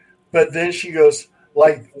 But then she goes,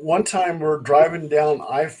 like one time we're driving down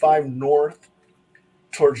I-5 North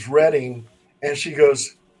towards Redding, and she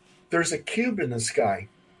goes, there's a cube in the sky.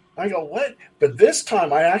 I go, what? But this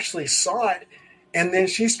time I actually saw it, and then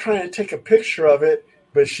she's trying to take a picture of it,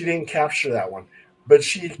 but she didn't capture that one. But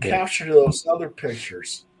she captured those other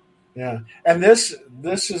pictures. Yeah. And this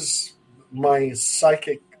is my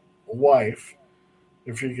psychic wife,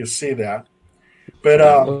 if you can see that. But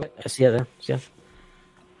I see that. Yeah.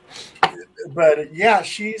 But yeah,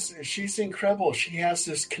 she's incredible. She has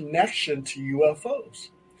this connection to UFOs.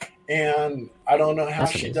 And I don't know how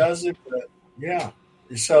she does it, but yeah.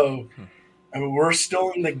 So I mean, we're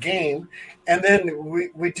still in the game. And then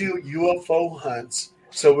we do UFO hunts.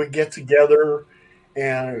 So we get together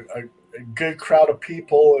and a good crowd of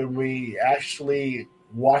people, and we actually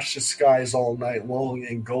watch the skies all night long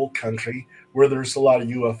in Gold Country, where there's a lot of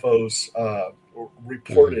UFOs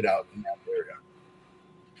reported out in that area.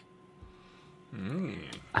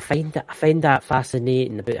 I find that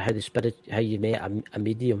fascinating about how you met a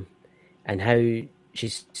medium, and how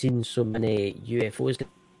she's seen so many UFOs.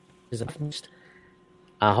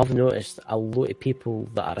 I have noticed a lot of people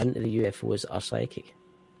that are into the UFOs are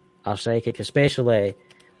psychic, especially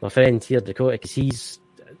my friend here, Dakota, because he's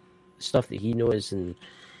stuff that he knows and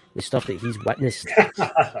the stuff that he's witnessed.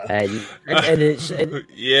 and it's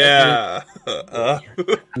I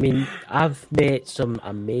mean, I've met some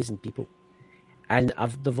amazing people. And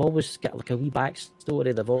they've always got like a wee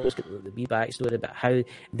backstory. They've always got the wee backstory about how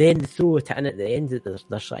then they throw it in at the end that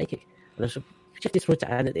they're psychic. And you have to throw it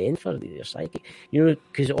in at the end for they're psychic. You know,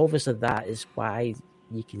 because obviously that is why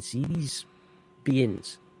you can see these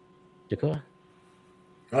beings. Dakota?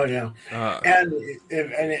 Oh, yeah.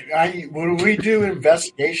 When we do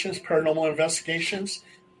investigations, paranormal investigations,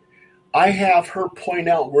 I have her point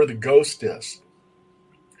out where the ghost is.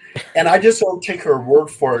 And I just don't take her word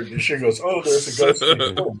for it. And she goes, oh, there's a ghost in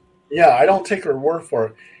the room. Yeah, I don't take her word for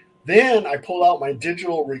it. Then I pull out my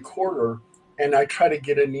digital recorder and I try to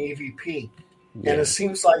get an EVP. Yeah. And it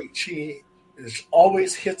seems like she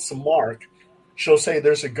always hits the mark. She'll say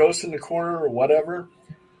there's a ghost in the corner or whatever.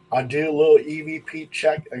 I do a little EVP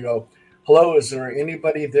check. I go, hello, is there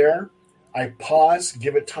anybody there? I pause,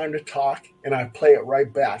 give it time to talk, and I play it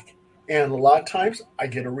right back. And a lot of times I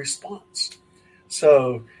get a response.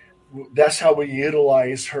 So that's how we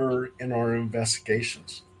utilize her in our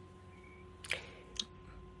investigations.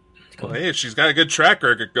 Well, hey, she's got a good track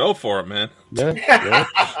record. Go for it, man. Yeah.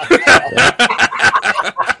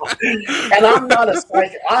 And I'm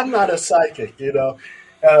not a psychic, you know.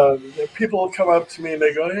 People come up to me and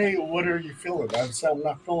they go, "Hey, what are you feeling?" I say, "I'm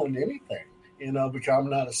not feeling anything, you know, because I'm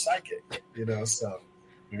not a psychic, you know." So,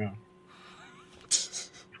 yeah.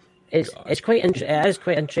 It is quite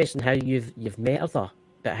interesting how you've met her, though,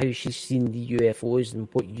 but how she's seen the UFOs and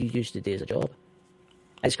what you used to do as a job.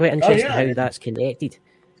 It's quite interesting how that's connected.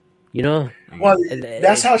 You know, well,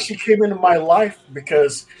 that's how she came into my life,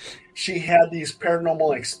 because she had these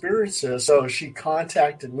paranormal experiences. So she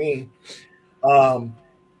contacted me.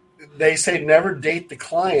 They say never date the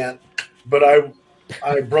client, but I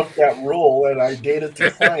broke that rule and I dated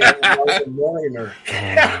the client and I was annoying her.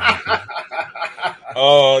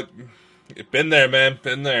 Oh, been there, man.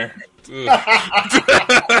 Been there.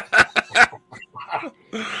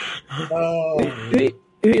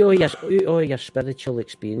 Out of all your spiritual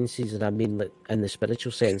experiences, and I mean, like, in the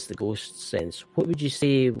spiritual sense, the ghost sense, what would you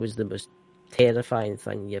say was the most terrifying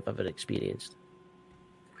thing you've ever experienced?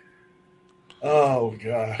 Oh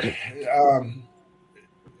God.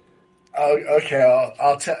 Okay,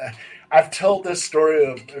 I'll tell. I've told this story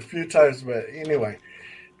a few times, but anyway,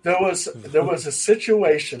 there was a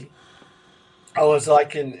situation. I was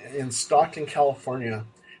like in Stockton, California,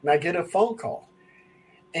 and I get a phone call.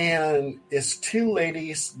 And it's two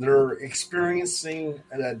ladies that are experiencing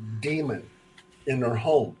a demon in their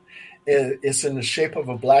home. It's in the shape of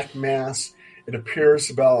a black mass. It appears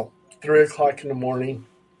about 3:00 in the morning.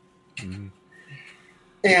 Mm-hmm.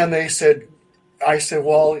 And I said,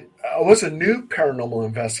 well, I was a new paranormal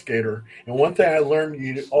investigator. And one thing I learned,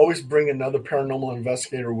 you always bring another paranormal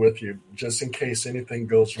investigator with you, just in case anything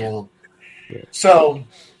goes wrong. Yeah. So,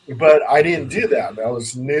 but I didn't do that. I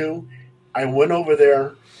was new. I went over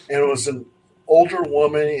there, and it was an older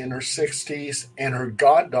woman in her 60s and her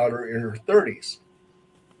goddaughter in her 30s.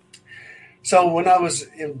 So when I was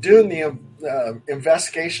doing the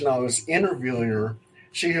investigation, I was interviewing her.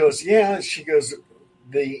 She goes,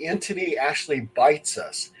 the entity actually bites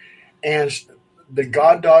us. And the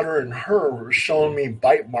goddaughter and her were showing me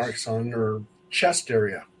bite marks on her chest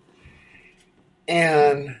area.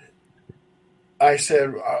 And I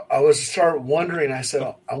said, I started wondering, I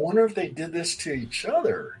said, I wonder if they did this to each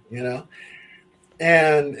other, you know?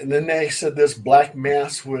 And then they said this black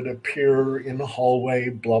mass would appear in the hallway,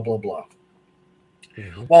 blah, blah, blah.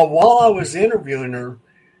 Mm-hmm. Well, while I was interviewing her,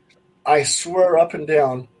 I swear up and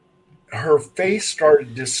down, her face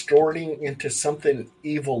started distorting into something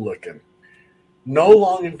evil looking. No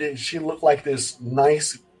longer did she look like this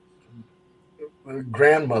nice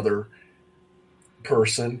grandmother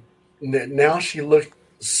person. Now she looked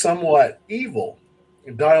somewhat evil,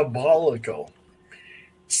 diabolical.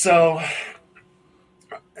 So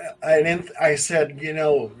I said,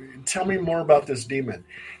 tell me more about this demon.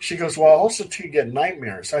 She goes, well, I also too get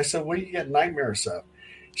nightmares. I said, what do you get nightmares of?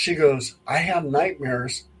 She goes, I have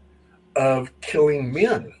nightmares of killing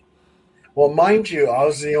men. Well, mind you, I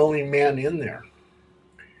was the only man in there.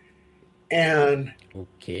 And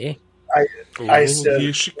okay, I said,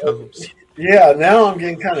 here she comes. Yeah, now I'm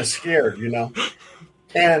getting kind of scared,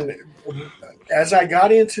 And as I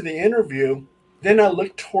got into the interview, then I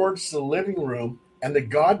looked towards the living room, and the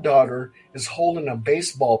goddaughter is holding a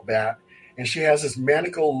baseball bat, and she has this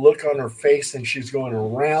maniacal look on her face, and she's going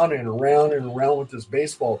around and around and around with this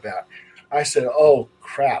baseball bat. I said, oh,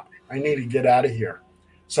 crap, I need to get out of here.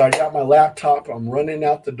 So I got my laptop. I'm running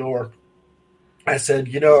out the door. I said,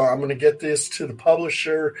 I'm going to get this to the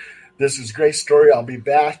publisher. This is a great story. I'll be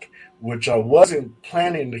back, which I wasn't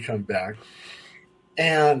planning to come back.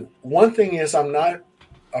 And one thing is, I'm not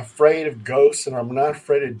afraid of ghosts and I'm not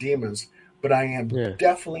afraid of demons, but I am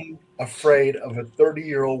definitely afraid of a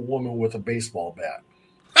 30-year-old woman with a baseball bat.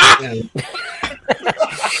 And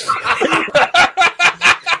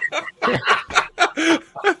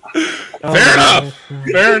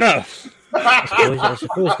Fair enough. I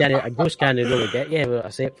suppose a ghost can't really get you,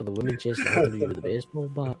 except for the woman chasing after you with the baseball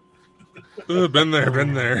bat. Been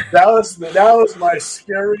there. That was my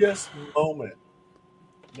scariest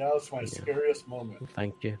moment.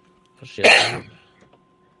 Thank you for sharing.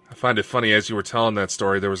 I find it funny, as you were telling that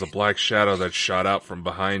story, there was a black shadow that shot out from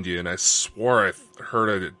behind you, and I swore I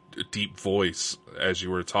heard a deep voice as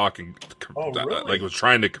you were talking. Oh, really? Like it was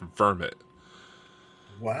trying to confirm it.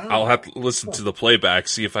 Wow. I'll have to listen to the playback,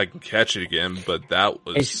 see if I can catch it again, but that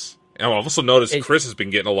was... And I've also noticed Chris has been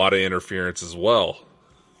getting a lot of interference as well.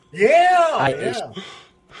 Yeah,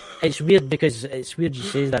 It's weird because it's weird you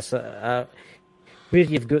say this. Where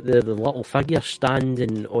you've got the little figure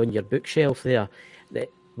standing on your bookshelf there,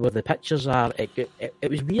 where the pictures are, it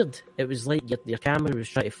was weird. It was like your camera was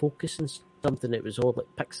trying to focus on something. It was all like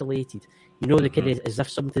pixelated. You know, the kind of as if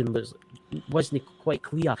something wasn't quite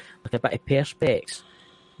clear, like a bit of perspex,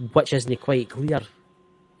 which isn't quite clear.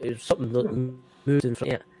 It was something that moved in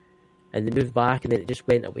front of it, and they moved back, and then it just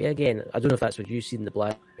went away again. I don't know if that's what you see in the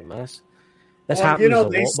Black Mass. This happens a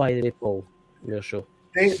lot, by the way, Paul. In your show,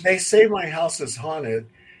 they say my house is haunted.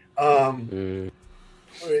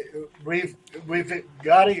 We've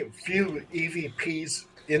got a few EVPs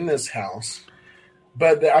in this house,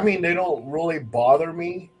 but I mean they don't really bother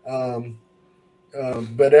me.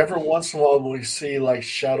 But every once in a while we see like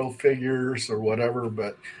shadow figures or whatever.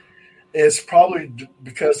 But it's probably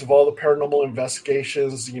because of all the paranormal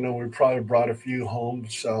investigations. You know, we probably brought a few home,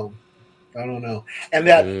 so I don't know. And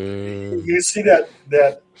that you see that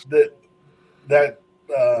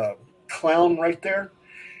clown right there.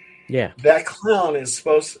 Yeah, that clown is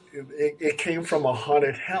supposed. It came from a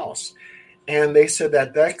haunted house, and they said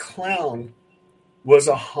that clown was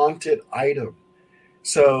a haunted item.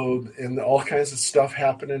 So, and all kinds of stuff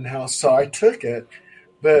happened in the house. So I took it,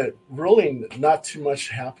 but really not too much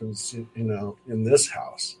happens, in this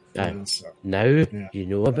house. Now you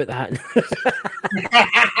know about that.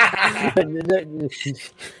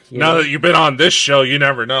 Now that you've been on this show, you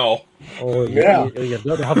never know. Oh yeah, you're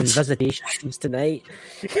going to having visitations tonight.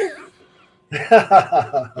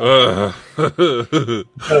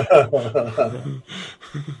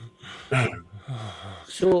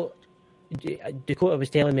 So Dakota was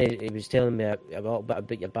telling me a little bit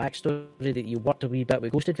about your backstory, that you worked a wee bit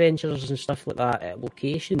with Ghost Adventures and stuff like that at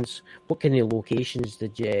locations. What kind of locations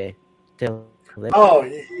did you tell them? Oh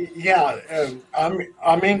yeah,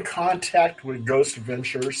 I'm in contact with Ghost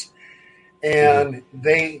Adventures, and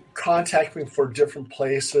they contact me for different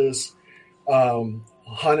places,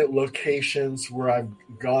 haunted locations where I've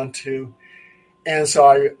gone to, and so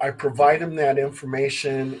I provide them that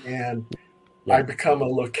information and. Yeah. I become a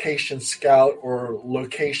location scout or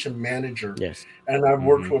location manager. Yes. And I've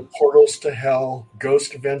worked with Portals to Hell,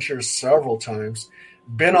 Ghost Adventures several times.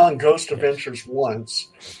 Been on Ghost Adventures once.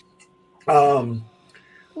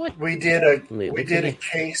 We did a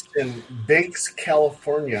case in Biggs,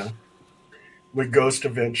 California with Ghost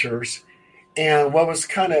Adventures. And what was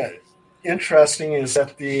kind of interesting is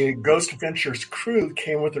that the Ghost Adventures crew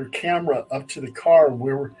came with their camera up to the car.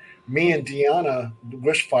 Me and Deanna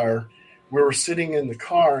Wishfire, we were sitting in the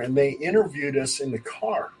car, and they interviewed us in the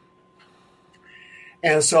car.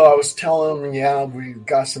 And so I was telling them, we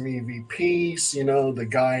got some EVPs. The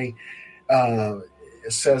guy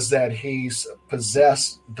says that he's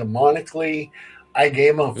possessed demonically. I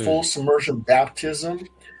gave him a full submersion baptism,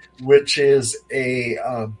 which is a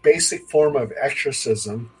basic form of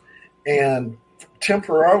exorcism. And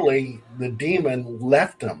temporarily, the demon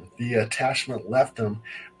left him. The attachment left him.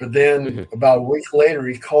 But then about a week later,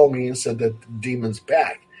 he called me and said that the demon's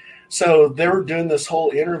back. So they were doing this whole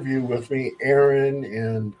interview with me, Aaron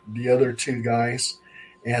and the other two guys.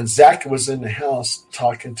 And Zach was in the house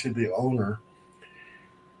talking to the owner.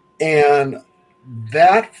 And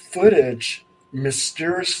that footage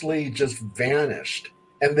mysteriously just vanished.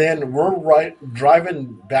 And then we're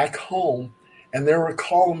driving back home, and they were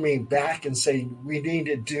calling me back and saying, we need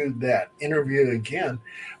to do that interview again.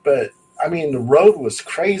 But I mean, the road was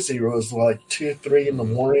crazy. It was like 2, 3 in the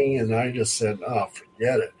morning, and I just said, "Oh,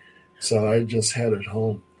 forget it." So I just headed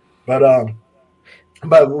home. But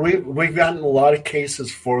we've gotten a lot of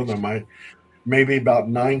cases for them. Maybe about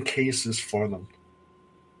 9 cases for them.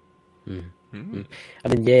 Mm-hmm. I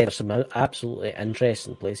mean, yeah, there's some absolutely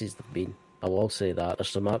interesting places they've been. I will say that there's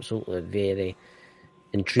some absolutely very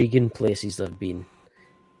intriguing places they've been.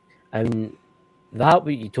 I mean. That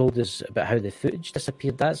what you told us about how the footage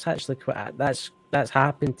disappeared, that's actually that's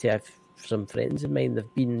happened to some friends of mine.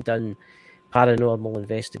 They've done paranormal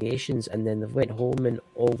investigations, and then they've went home and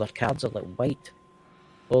all their cards are like white.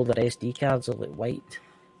 All their SD cards are like white.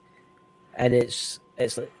 And it's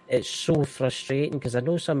so frustrating because I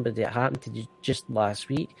know somebody that happened to just last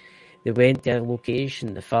week. They went to a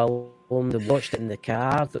location, they filmed, they watched it in the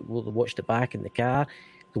car, they watched it back in the car,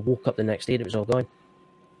 they woke up the next day and it was all gone.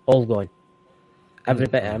 All gone. Every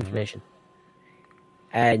bit of information.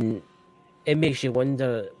 And it makes you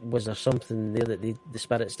wonder, was there something there that the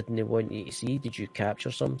spirits didn't want you to see? Did you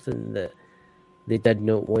capture something that they did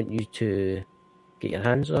not want you to get your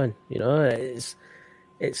hands on? It's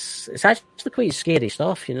actually quite scary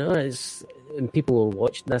stuff, It's when people are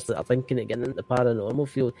watching this that are thinking of getting into the paranormal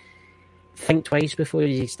field, think twice before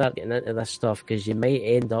you start getting into this stuff, because you might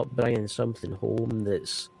end up bringing something home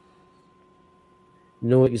that's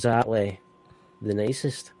not exactly the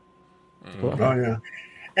nicest. Oh yeah,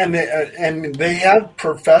 and they have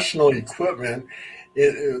professional equipment.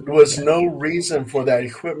 It was no reason for that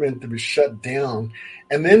equipment to be shut down,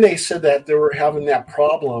 and then they said that they were having that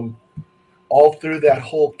problem all through that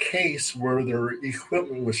whole case where their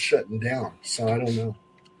equipment was shutting down. So I don't know.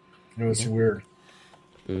 It was weird.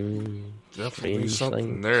 Definitely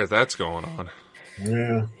something there that's going on.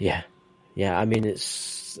 Yeah. I mean,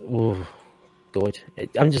 it's God.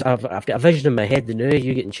 I've got a vision in my head now.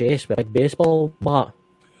 You getting chased with a big baseball bat.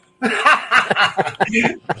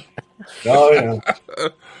 Oh yeah.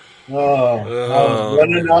 I'm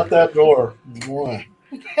running out that door. Boy.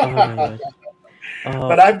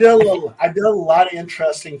 But I've done a lot of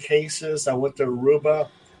interesting cases. I went to Aruba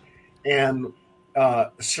and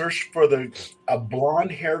searched for a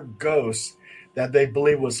blonde-haired ghost that they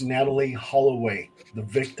believe was Natalie Holloway, the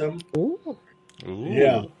victim. Ooh.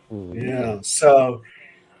 Yeah. So,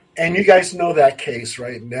 and you guys know that case,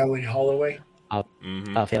 right? Natalie Holloway. I've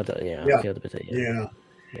heard it. Yeah, I've heard about it. Yeah.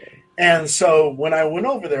 And so when I went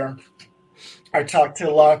over there, I talked to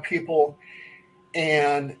a lot of people,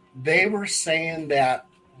 and they were saying that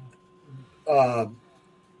the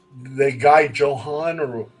guy Johan,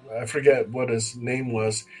 or I forget what his name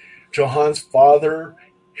was, Johan's father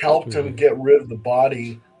helped him get rid of the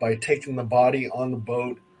body by taking the body on the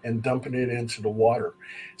boat and dumping it into the water.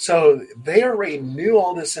 So they already knew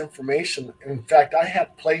all this information. In fact, I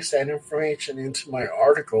had placed that information into my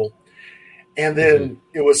article, and then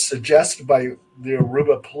it was suggested by the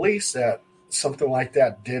Aruba police that something like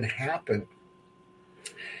that did happen.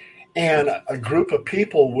 And a group of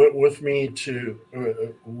people went with me to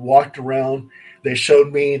walked around. They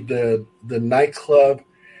showed me the nightclub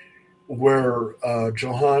where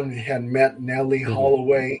Johan had met Natalie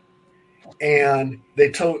Holloway, and they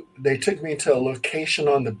took me to a location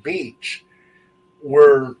on the beach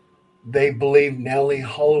where they believe Natalie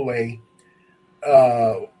Holloway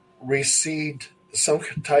received some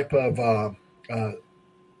type of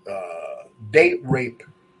date rape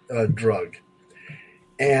drug.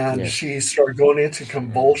 And she started going into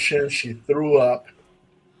convulsions. She threw up,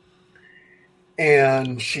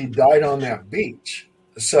 and she died on that beach.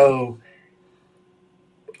 So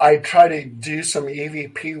I tried to do some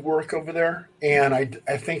EVP work over there, and I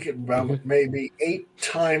think about maybe 8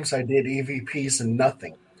 times I did EVPs and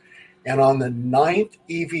nothing. And on the 9th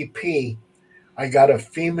EVP, I got a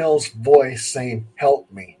female's voice saying,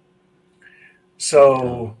 "Help me."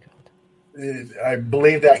 So I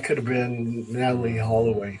believe that could have been Natalie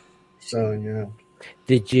Holloway. So yeah.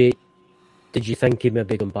 Did you think he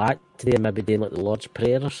maybe going back to there, maybe doing like the Lord's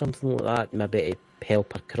Prayer or something like that, maybe to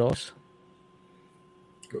help her cross?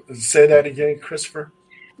 Say that again, Christopher.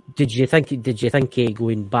 Did you think he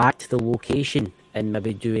going back to the location and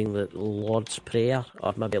maybe doing the Lord's Prayer,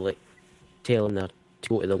 or maybe like telling her to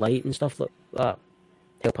go to the light and stuff like that,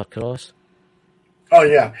 help her cross? Oh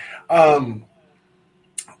yeah.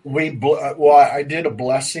 I did a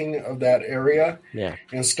blessing of that area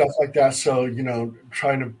and stuff like that. So,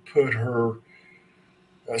 trying to put her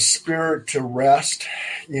spirit to rest,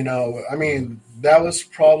 I mean, that was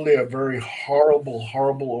probably a very horrible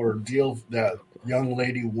ordeal that young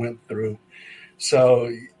lady went through.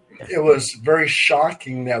 So it was very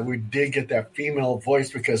shocking that we did get that female voice,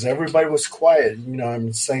 because everybody was quiet.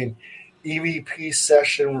 I'm saying EVP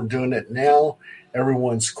session, we're doing it now.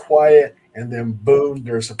 Everyone's quiet. And then, boom,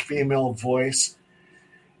 there's a female voice,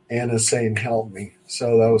 and it's saying, "Help me."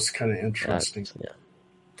 So that was kind of interesting.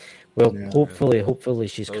 Well, hopefully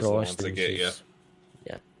she's crossed. And she's,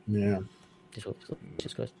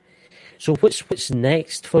 She's crossed. So what's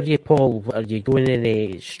next for you, Paul? Are you going in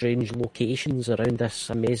any strange locations around this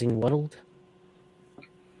amazing world?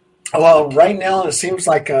 Well, right now it seems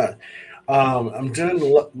like I'm doing a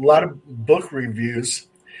lot of book reviews.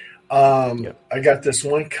 I got this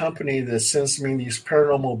one company that sends me these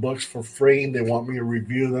paranormal books for free. They want me to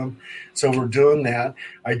review them. So we're doing that.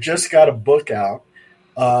 I just got a book out.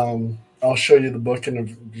 I'll show you the book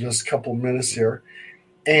in just a couple of minutes here.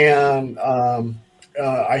 And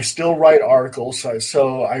I still write articles.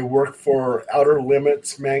 So I work for Outer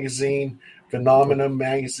Limits magazine, Phenomena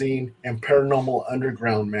magazine, and Paranormal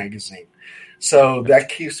Underground magazine. So that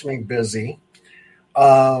keeps me busy.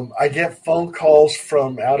 I get phone calls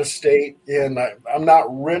from out of state, and I'm not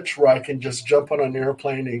rich where I can just jump on an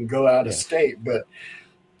airplane and go out of state. But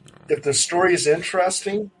if the story is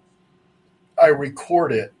interesting, I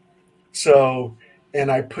record it. So, and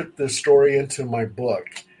I put the story into my book.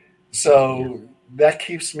 So that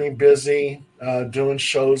keeps me busy. Doing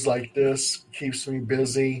shows like this keeps me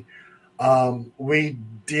busy. We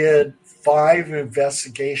did 5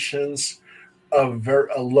 investigations of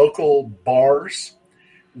local bars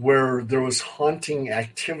where there was haunting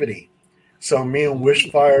activity. So me and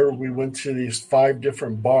Wishfire, we went to these 5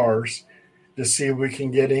 different bars to see if we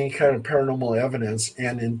can get any kind of paranormal evidence.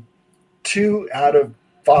 And in 2 out of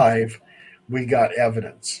 5, we got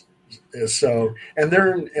evidence. So, and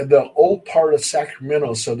they're in the old part of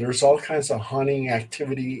Sacramento, so there's all kinds of haunting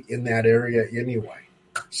activity in that area anyway.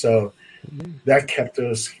 So that kept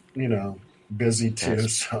us, busy too.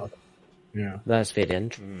 So, yeah, that's very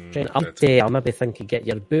interesting. I'll maybe think of get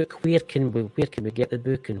your book. Where can we get the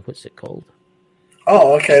book, and what's it called?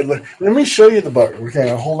 Oh, okay. Let me show you the book. Okay,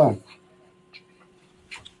 hold on.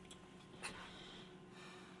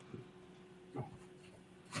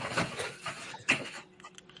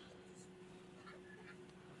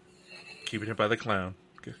 Keeping it by the clown.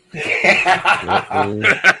 And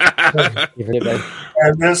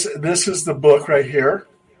this is the book right here.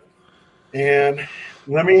 And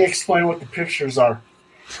let me explain what the pictures are.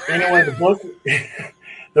 Anyway,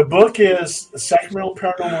 the book is Sacramento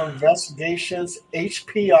Paranormal Investigations,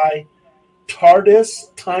 HPI,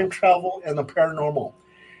 TARDIS, Time Travel, and the Paranormal.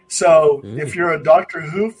 So if you're a Doctor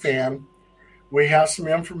Who fan, we have some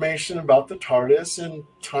information about the TARDIS and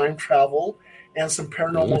time travel and some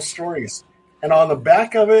paranormal stories. And on the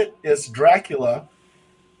back of it is Dracula.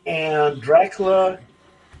 And Dracula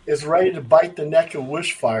is ready to bite the neck of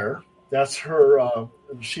Wishfire. That's her.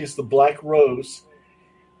 She's the Black Rose.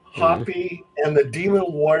 Hoppy and the Demon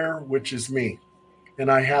Warrior, which is me. And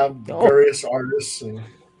I have various artists.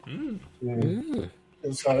 And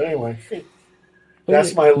so anyway,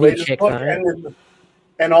 that's my latest book.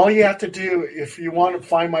 And all you have to do, if you want to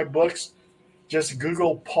find my books, just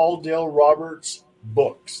Google Paul Dale Roberts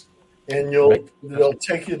books. And they'll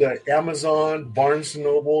take you to Amazon, Barnes &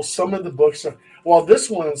 Noble. Some of the books are... Well, this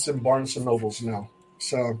one's in Barnes & Nobles now.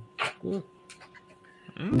 So...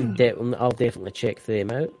 I'll definitely check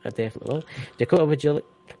them out. I definitely will. Dakota, would you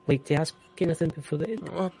like to ask anything before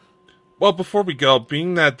that? Well, before we go,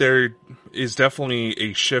 being that there is definitely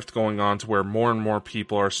a shift going on to where more and more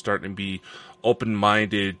people are starting to be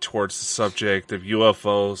open-minded towards the subject of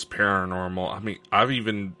UFOs, paranormal. I mean, I've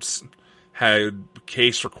even had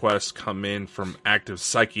case requests come in from active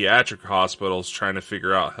psychiatric hospitals trying to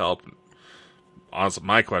figure out help. Honestly,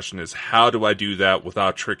 my question is, how do I do that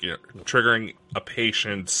without triggering a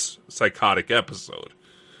patient's psychotic episode?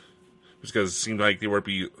 Because it seemed like they would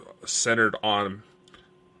be centered on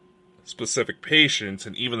specific patients,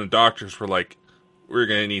 and even the doctors were like, we're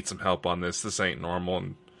going to need some help on this. This ain't normal.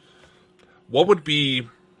 And what would be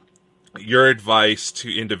your advice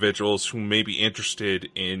to individuals who may be interested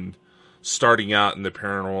in starting out in the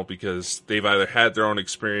paranormal because they've either had their own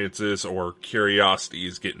experiences or curiosity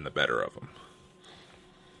is getting the better of them?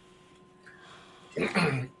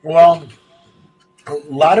 Well, a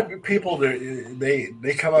lot of people,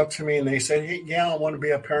 they come up to me and they say, hey, yeah, I want to be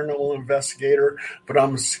a paranormal investigator, but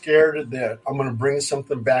I'm scared that I'm going to bring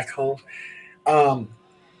something back home.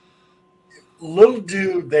 Little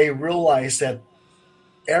do they realize that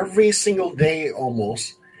every single day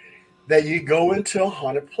almost that you go into a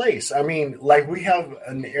haunted place. I mean, like we have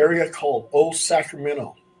an area called Old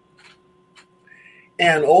Sacramento.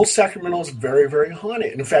 And Old Sacramento is very, very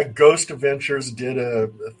haunted. In fact, Ghost Adventures did a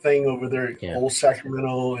thing over there, Old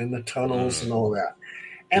Sacramento and the tunnels and all that.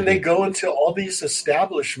 And they go into all these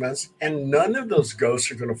establishments, and none of those ghosts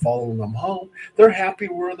are going to follow them home. They're happy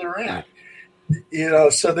where they're at,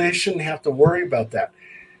 so they shouldn't have to worry about that.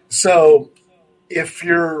 So if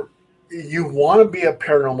you want to be a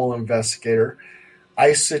paranormal investigator,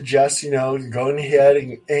 I suggest, going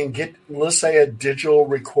ahead and get, let's say, a digital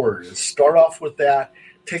recorder. Start off with that,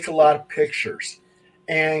 take a lot of pictures,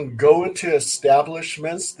 and go into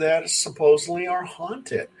establishments that supposedly are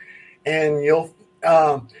haunted. And you'll,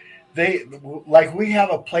 we have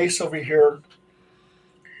a place over here,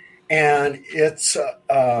 and it's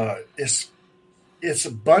a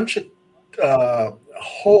bunch of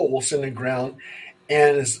holes in the ground,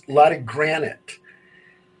 and it's a lot of granite.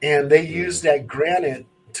 And they use that granite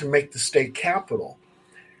to make the state capitol.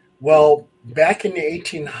 Well, back in the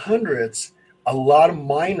 1800s, a lot of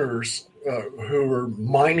miners who were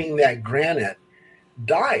mining that granite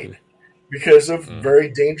died because of very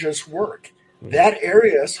dangerous work. That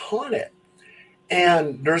area is haunted.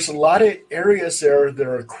 And there's a lot of areas there that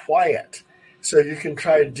are quiet. So you can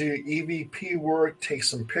try to do EVP work, take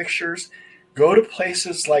some pictures, go to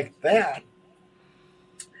places like that.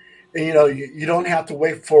 And, you don't have to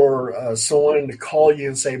wait for someone to call you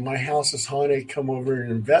and say, my house is haunted, come over and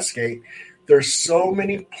investigate. There's so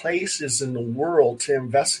many places in the world to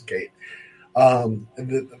investigate.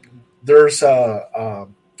 There's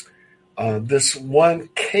this one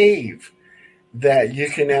cave that you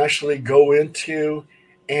can actually go into,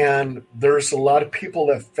 and there's a lot of people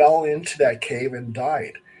that fell into that cave and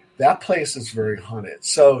died. That place is very haunted.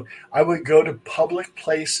 So I would go to public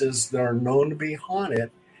places that are known to be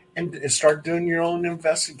haunted and start doing your own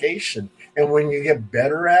investigation. And when you get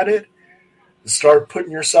better at it, start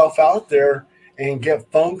putting yourself out there and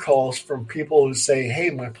get phone calls from people who say, hey,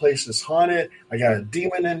 my place is haunted. I got a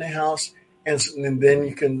demon in the house. And then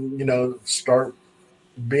you can, start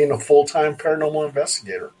being a full-time paranormal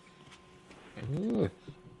investigator.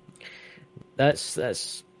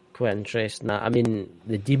 That's quite interesting. I mean,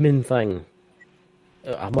 the demon thing,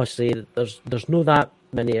 I must say, there's no that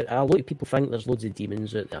many. A lot of people think there's loads of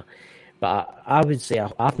demons out there, but I would say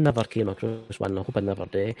I've never came across one. I hope I never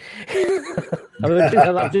do.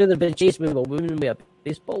 I'd rather chase me with a woman with a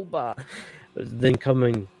baseball bat than come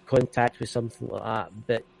in contact with something like that.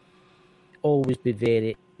 But always be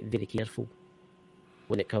very, very careful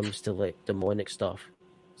when it comes to like demonic stuff.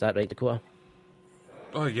 Is that right, Dakota?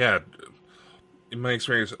 Oh yeah. In my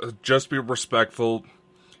experience, just be respectful.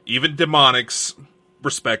 Even demonics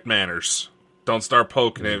respect manners. Don't start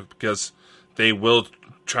poking it because they will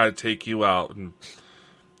try to take you out. And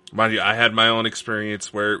mind you, I had my own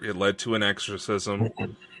experience where it led to an exorcism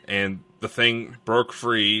and the thing broke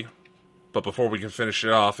free, but before we could finish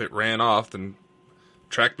it off, it ran off and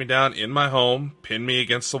tracked me down in my home, pinned me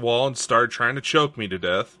against the wall, and started trying to choke me to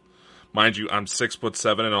death. Mind you, I'm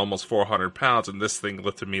 6'7" and almost 400 pounds, and this thing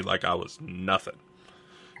lifted me like I was nothing.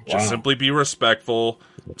 Wow. Just simply be respectful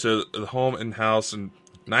to the home and house, and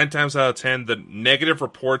 9 times out of 10, the negative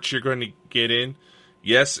reports you're going to get in,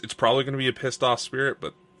 yes, it's probably going to be a pissed off spirit,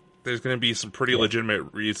 but there's going to be some pretty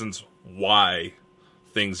legitimate reasons why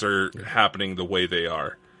things are happening the way they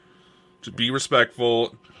are. To be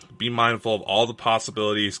respectful, be mindful of all the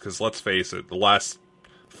possibilities, because let's face it, the last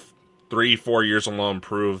 3-4 years alone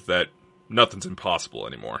prove that nothing's impossible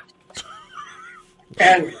anymore.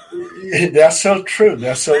 And that's so true.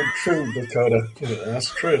 That's so true, Dakota. That's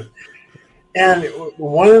true. And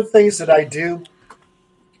one of the things that I do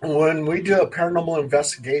when we do a paranormal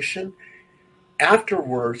investigation,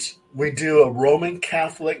 afterwards we do a Roman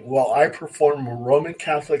Catholic, I perform a Roman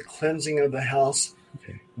Catholic cleansing of the house.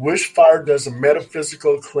 Wishfire does a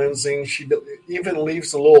metaphysical cleansing. She even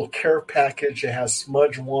leaves a little care package. It has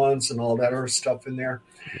smudge wands and all that other stuff in there.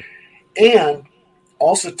 And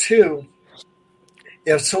also, too,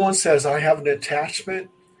 if someone says, I have an attachment,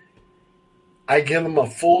 I give them a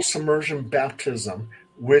full submersion baptism,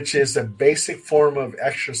 which is a basic form of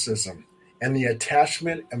exorcism. And the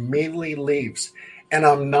attachment immediately leaves. And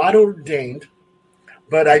I'm not ordained,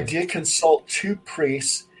 but I did consult 2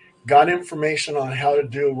 priests, got information on how to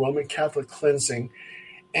do a Roman Catholic cleansing,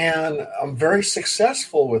 and I'm very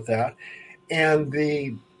successful with that. And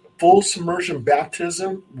the full submersion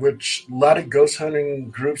baptism, which a lot of ghost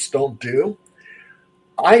hunting groups don't do,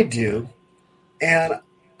 I do. And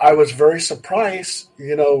I was very surprised,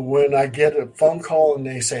 when I get a phone call and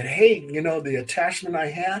they said, hey, the attachment I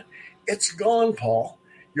had, it's gone, Paul.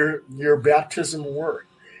 Your baptism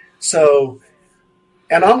worked. So,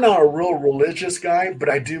 and I'm not a real religious guy, but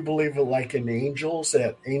I do believe in angels,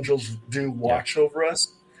 that angels do watch over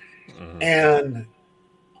us. Mm-hmm. And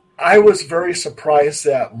I was very surprised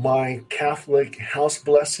that my Catholic house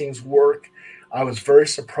blessings work. I was very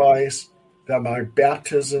surprised that my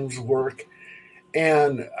baptisms work.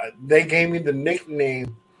 And they gave me the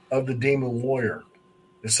nickname of the Demon Warrior.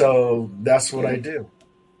 So that's what I do.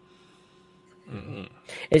 Mm-hmm.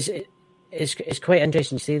 It's quite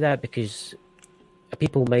interesting to say that, because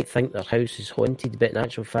people might think their house is haunted, but in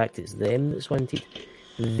actual fact it's them that's haunted.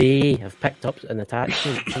 They have picked up an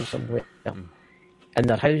attachment from somewhere, and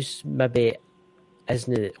their house maybe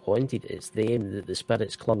isn't haunted, it's them that the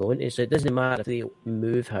spirits clung on to. So it doesn't matter if they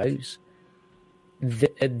move house,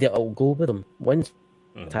 they'll go with them once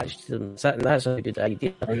attached to them. And that's a good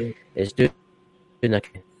idea, is doing that.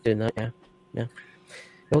 Yeah.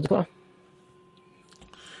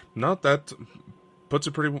 No, that puts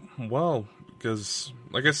it pretty well, because,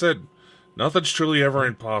 like I said, nothing's truly ever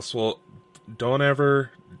impossible. Don't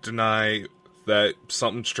ever deny that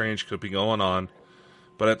something strange could be going on,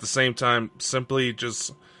 but at the same time, simply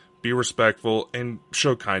just be respectful and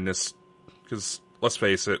show kindness, because, let's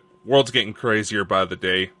face it, world's getting crazier by the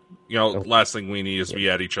day. Last thing we need is be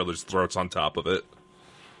at each other's throats on top of it.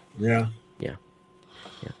 Yeah.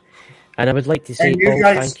 And I would like to say, Paul,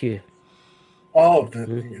 thank you. Oh,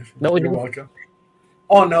 you're welcome.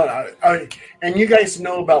 Oh, no. And you guys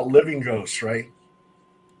know about living ghosts, right?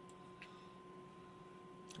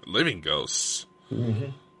 Living ghosts.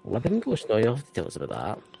 Mm-hmm. Living ghosts? No, you'll have to tell us about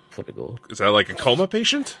that before we go. Is that like a coma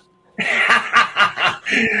patient?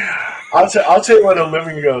 I'll tell you what a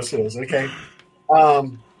living ghost is, okay?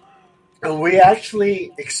 And we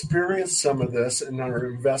actually experienced some of this in our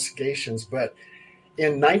investigations, but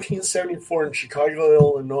in 1974 in Chicago,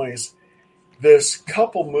 Illinois, this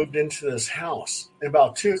couple moved into this house. At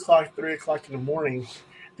about 2 o'clock, 3 o'clock in the morning,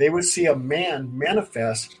 they would see a man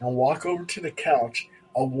manifest and walk over to the couch.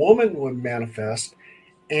 A woman would manifest,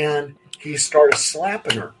 and he started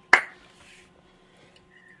slapping her.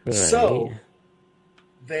 Right. So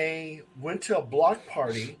they went to a block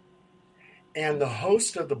party, and the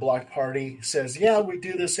host of the block party says, yeah, we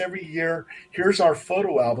do this every year. Here's our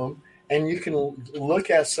photo album, and you can look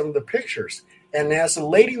at some of the pictures. And as the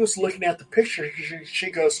lady was looking at the picture, she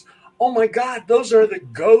goes, oh, my God, those are the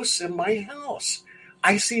ghosts in my house.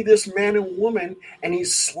 I see this man and woman, and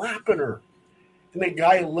he's slapping her. And the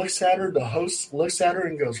guy looks at her, the host looks at her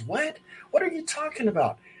and goes, what? What are you talking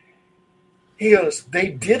about? He goes, they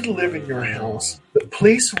did live in your house. The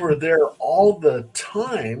police were there all the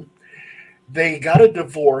time. They got a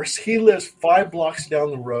divorce. He lives 5 blocks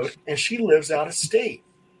down the road, and she lives out of state.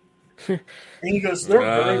 And he goes, they're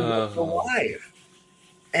very much alive.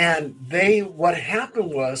 And what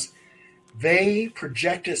happened was they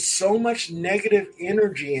projected so much negative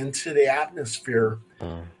energy into the atmosphere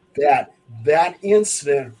that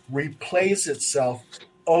incident replays itself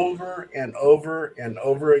over and over and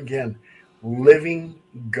over again. Living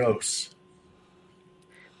ghosts.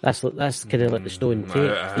 That's kind of like the stone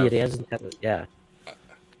tape theory, isn't it? Yeah.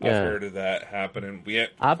 I've heard of that happening.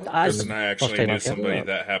 Chris and I actually knew somebody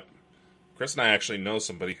that happened. Chris and I actually know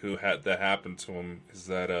somebody who had that happen to him. Is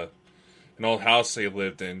that an old house they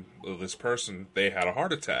lived in? This person, they had a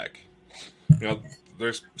heart attack.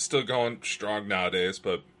 They're still going strong nowadays,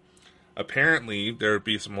 but apparently there would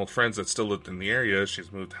be some old friends that still lived in the area.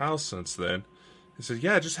 She's moved house since then. He said,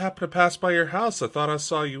 "Yeah, I just happened to pass by your house. I thought I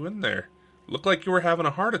saw you in there. Looked like you were having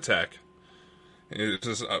a heart attack." It's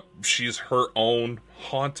just, she's her own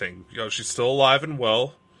haunting. She's still alive and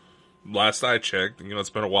well. Last I checked, it's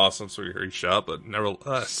been a while since we reached out, but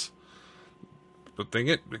nevertheless. But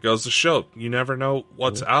it goes to show, you never know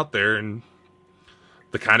what's out there, and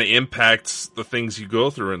the kind of impacts the things you go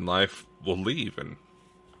through in life will leave, and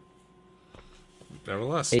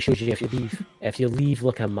nevertheless. It shows you if you leave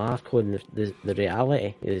like a mark on the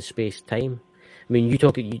reality, the space time. I mean, you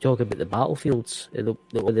talk about the battlefields in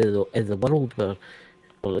the world where,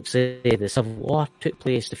 let's say, the Civil War took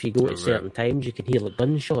place. If you go at certain times, you can hear like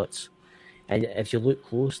gunshots, and if you look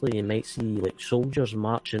closely, you might see like soldiers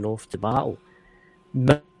marching off to battle.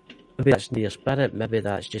 Maybe that's their spirit. Maybe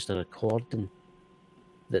that's just a recording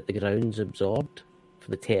that the ground's absorbed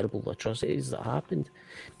for the terrible atrocities that happened.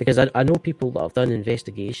 Because I know people that have done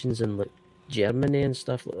investigations in like Germany and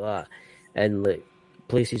stuff like that, and like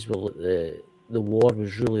places where like, the war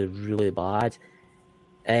was really, really bad,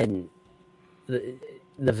 and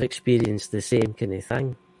they've experienced the same kind of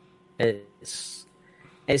thing.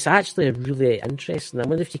 It's actually really interesting. I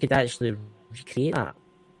wonder if you could actually recreate that.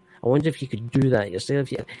 I wonder if you could do that yourself,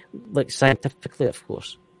 like scientifically, of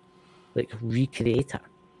course, like recreate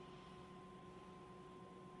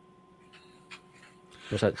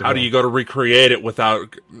it. How do you go to recreate it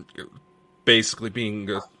without basically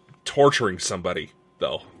being torturing somebody?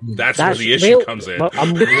 Though that's where the issue comes in.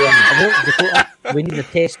 We need a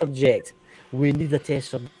test subject.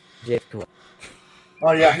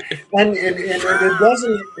 Oh yeah, and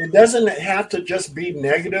it doesn't have to just be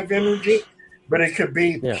negative energy, but it could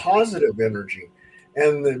be positive energy.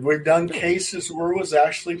 And we've done cases where it was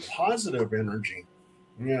actually positive energy.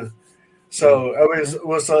 Yeah. So it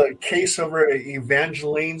was a case over at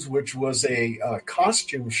Evangeline's, which was a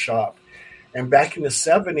costume shop, and back in the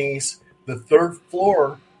 70s. The third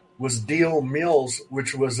floor was Deal Mills,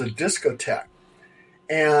 which was a discotheque.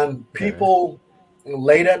 And people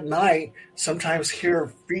late at night sometimes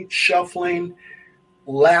hear feet shuffling,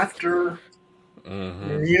 laughter,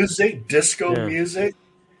 music, disco music.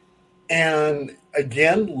 And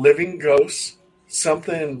again, living ghosts,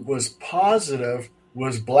 something was positive,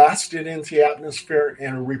 was blasted into the atmosphere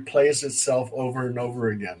and replays itself over and over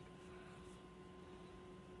again.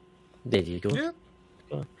 There you go. Yeah.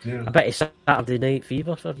 Yeah. I bet it's Saturday Night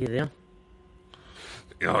Fever for you there.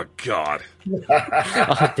 Oh, God.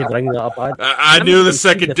 I'll have to bring that up. I knew the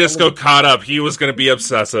second Disco caught up, he was going to be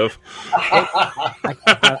obsessive.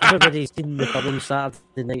 Everybody's seen the film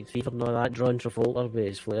Saturday Night Fever and all that, John Travolta with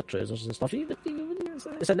his flare trousers and stuff.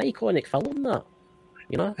 It's an iconic film, that.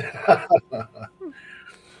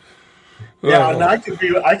 Yeah, and I could be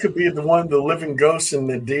the one, the living ghost in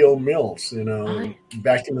the D.O. Mills. You know,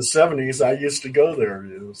 back in the 70s, I used to go there.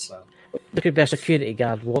 You know, so. There could be a security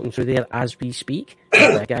guard walking through there as we speak.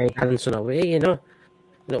 A guy dancing away, you know.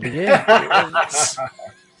 It'll be you.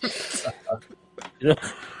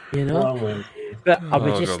 you know. Oh, but I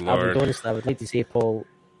would honestly, I would like to say, Paul,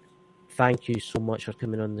 thank you so much for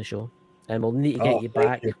coming on the show. And we'll need to get you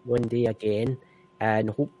back one day again.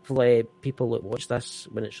 And hopefully people that watch this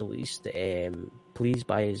when it's released, please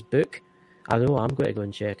buy his book. I know I'm going to go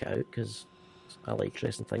and check it out because I like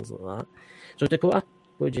interesting things like that. So Dakota,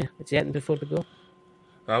 would you say anything before we go?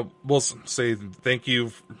 We'll say thank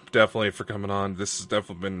you definitely for coming on. This has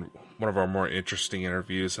definitely been one of our more interesting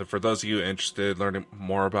interviews. And for those of you interested in learning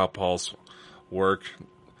more about Paul's work,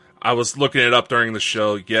 I was looking it up during the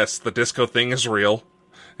show. Yes, the disco thing is real.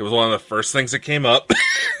 It was one of the first things that came up.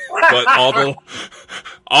 But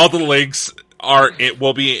all the links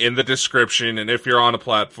will be in the description, and if you're on a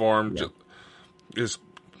platform,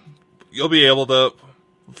 you'll be able to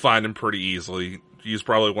find him pretty easily. He's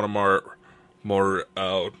probably one of our more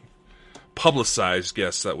publicized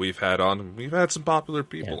guests that we've had on. We've had some popular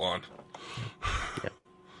people on.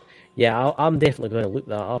 Yeah, I'm definitely going to look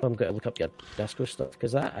that up. I'm going to look up your disco stuff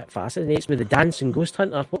because that fascinates me. The dancing ghost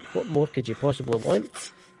hunter. What more could you possibly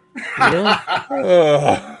want? You know?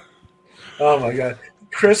 Oh my God.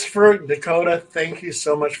 Christopher, Dakota, thank you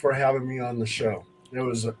so much for having me on the show. It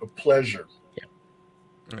was a pleasure.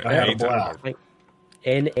 Yeah. I had a blast.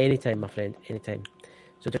 Anytime, my friend, anytime.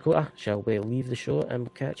 So Dakota, shall we leave the show and we'll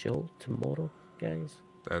catch you all tomorrow, guys?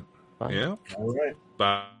 Bye. Yeah. All right.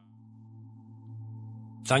 Bye.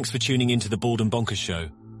 Thanks for tuning into the Bald and Bonkers Show.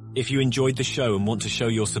 If you enjoyed the show and want to show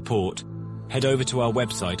your support, head over to our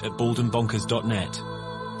website at baldandbonkers.net.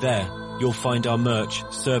 There, you'll find our merch,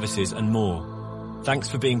 services, and more. Thanks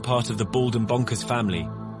for being part of the Bald and Bonkers family,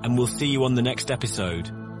 and we'll see you on the next episode.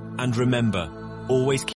 And remember, always keep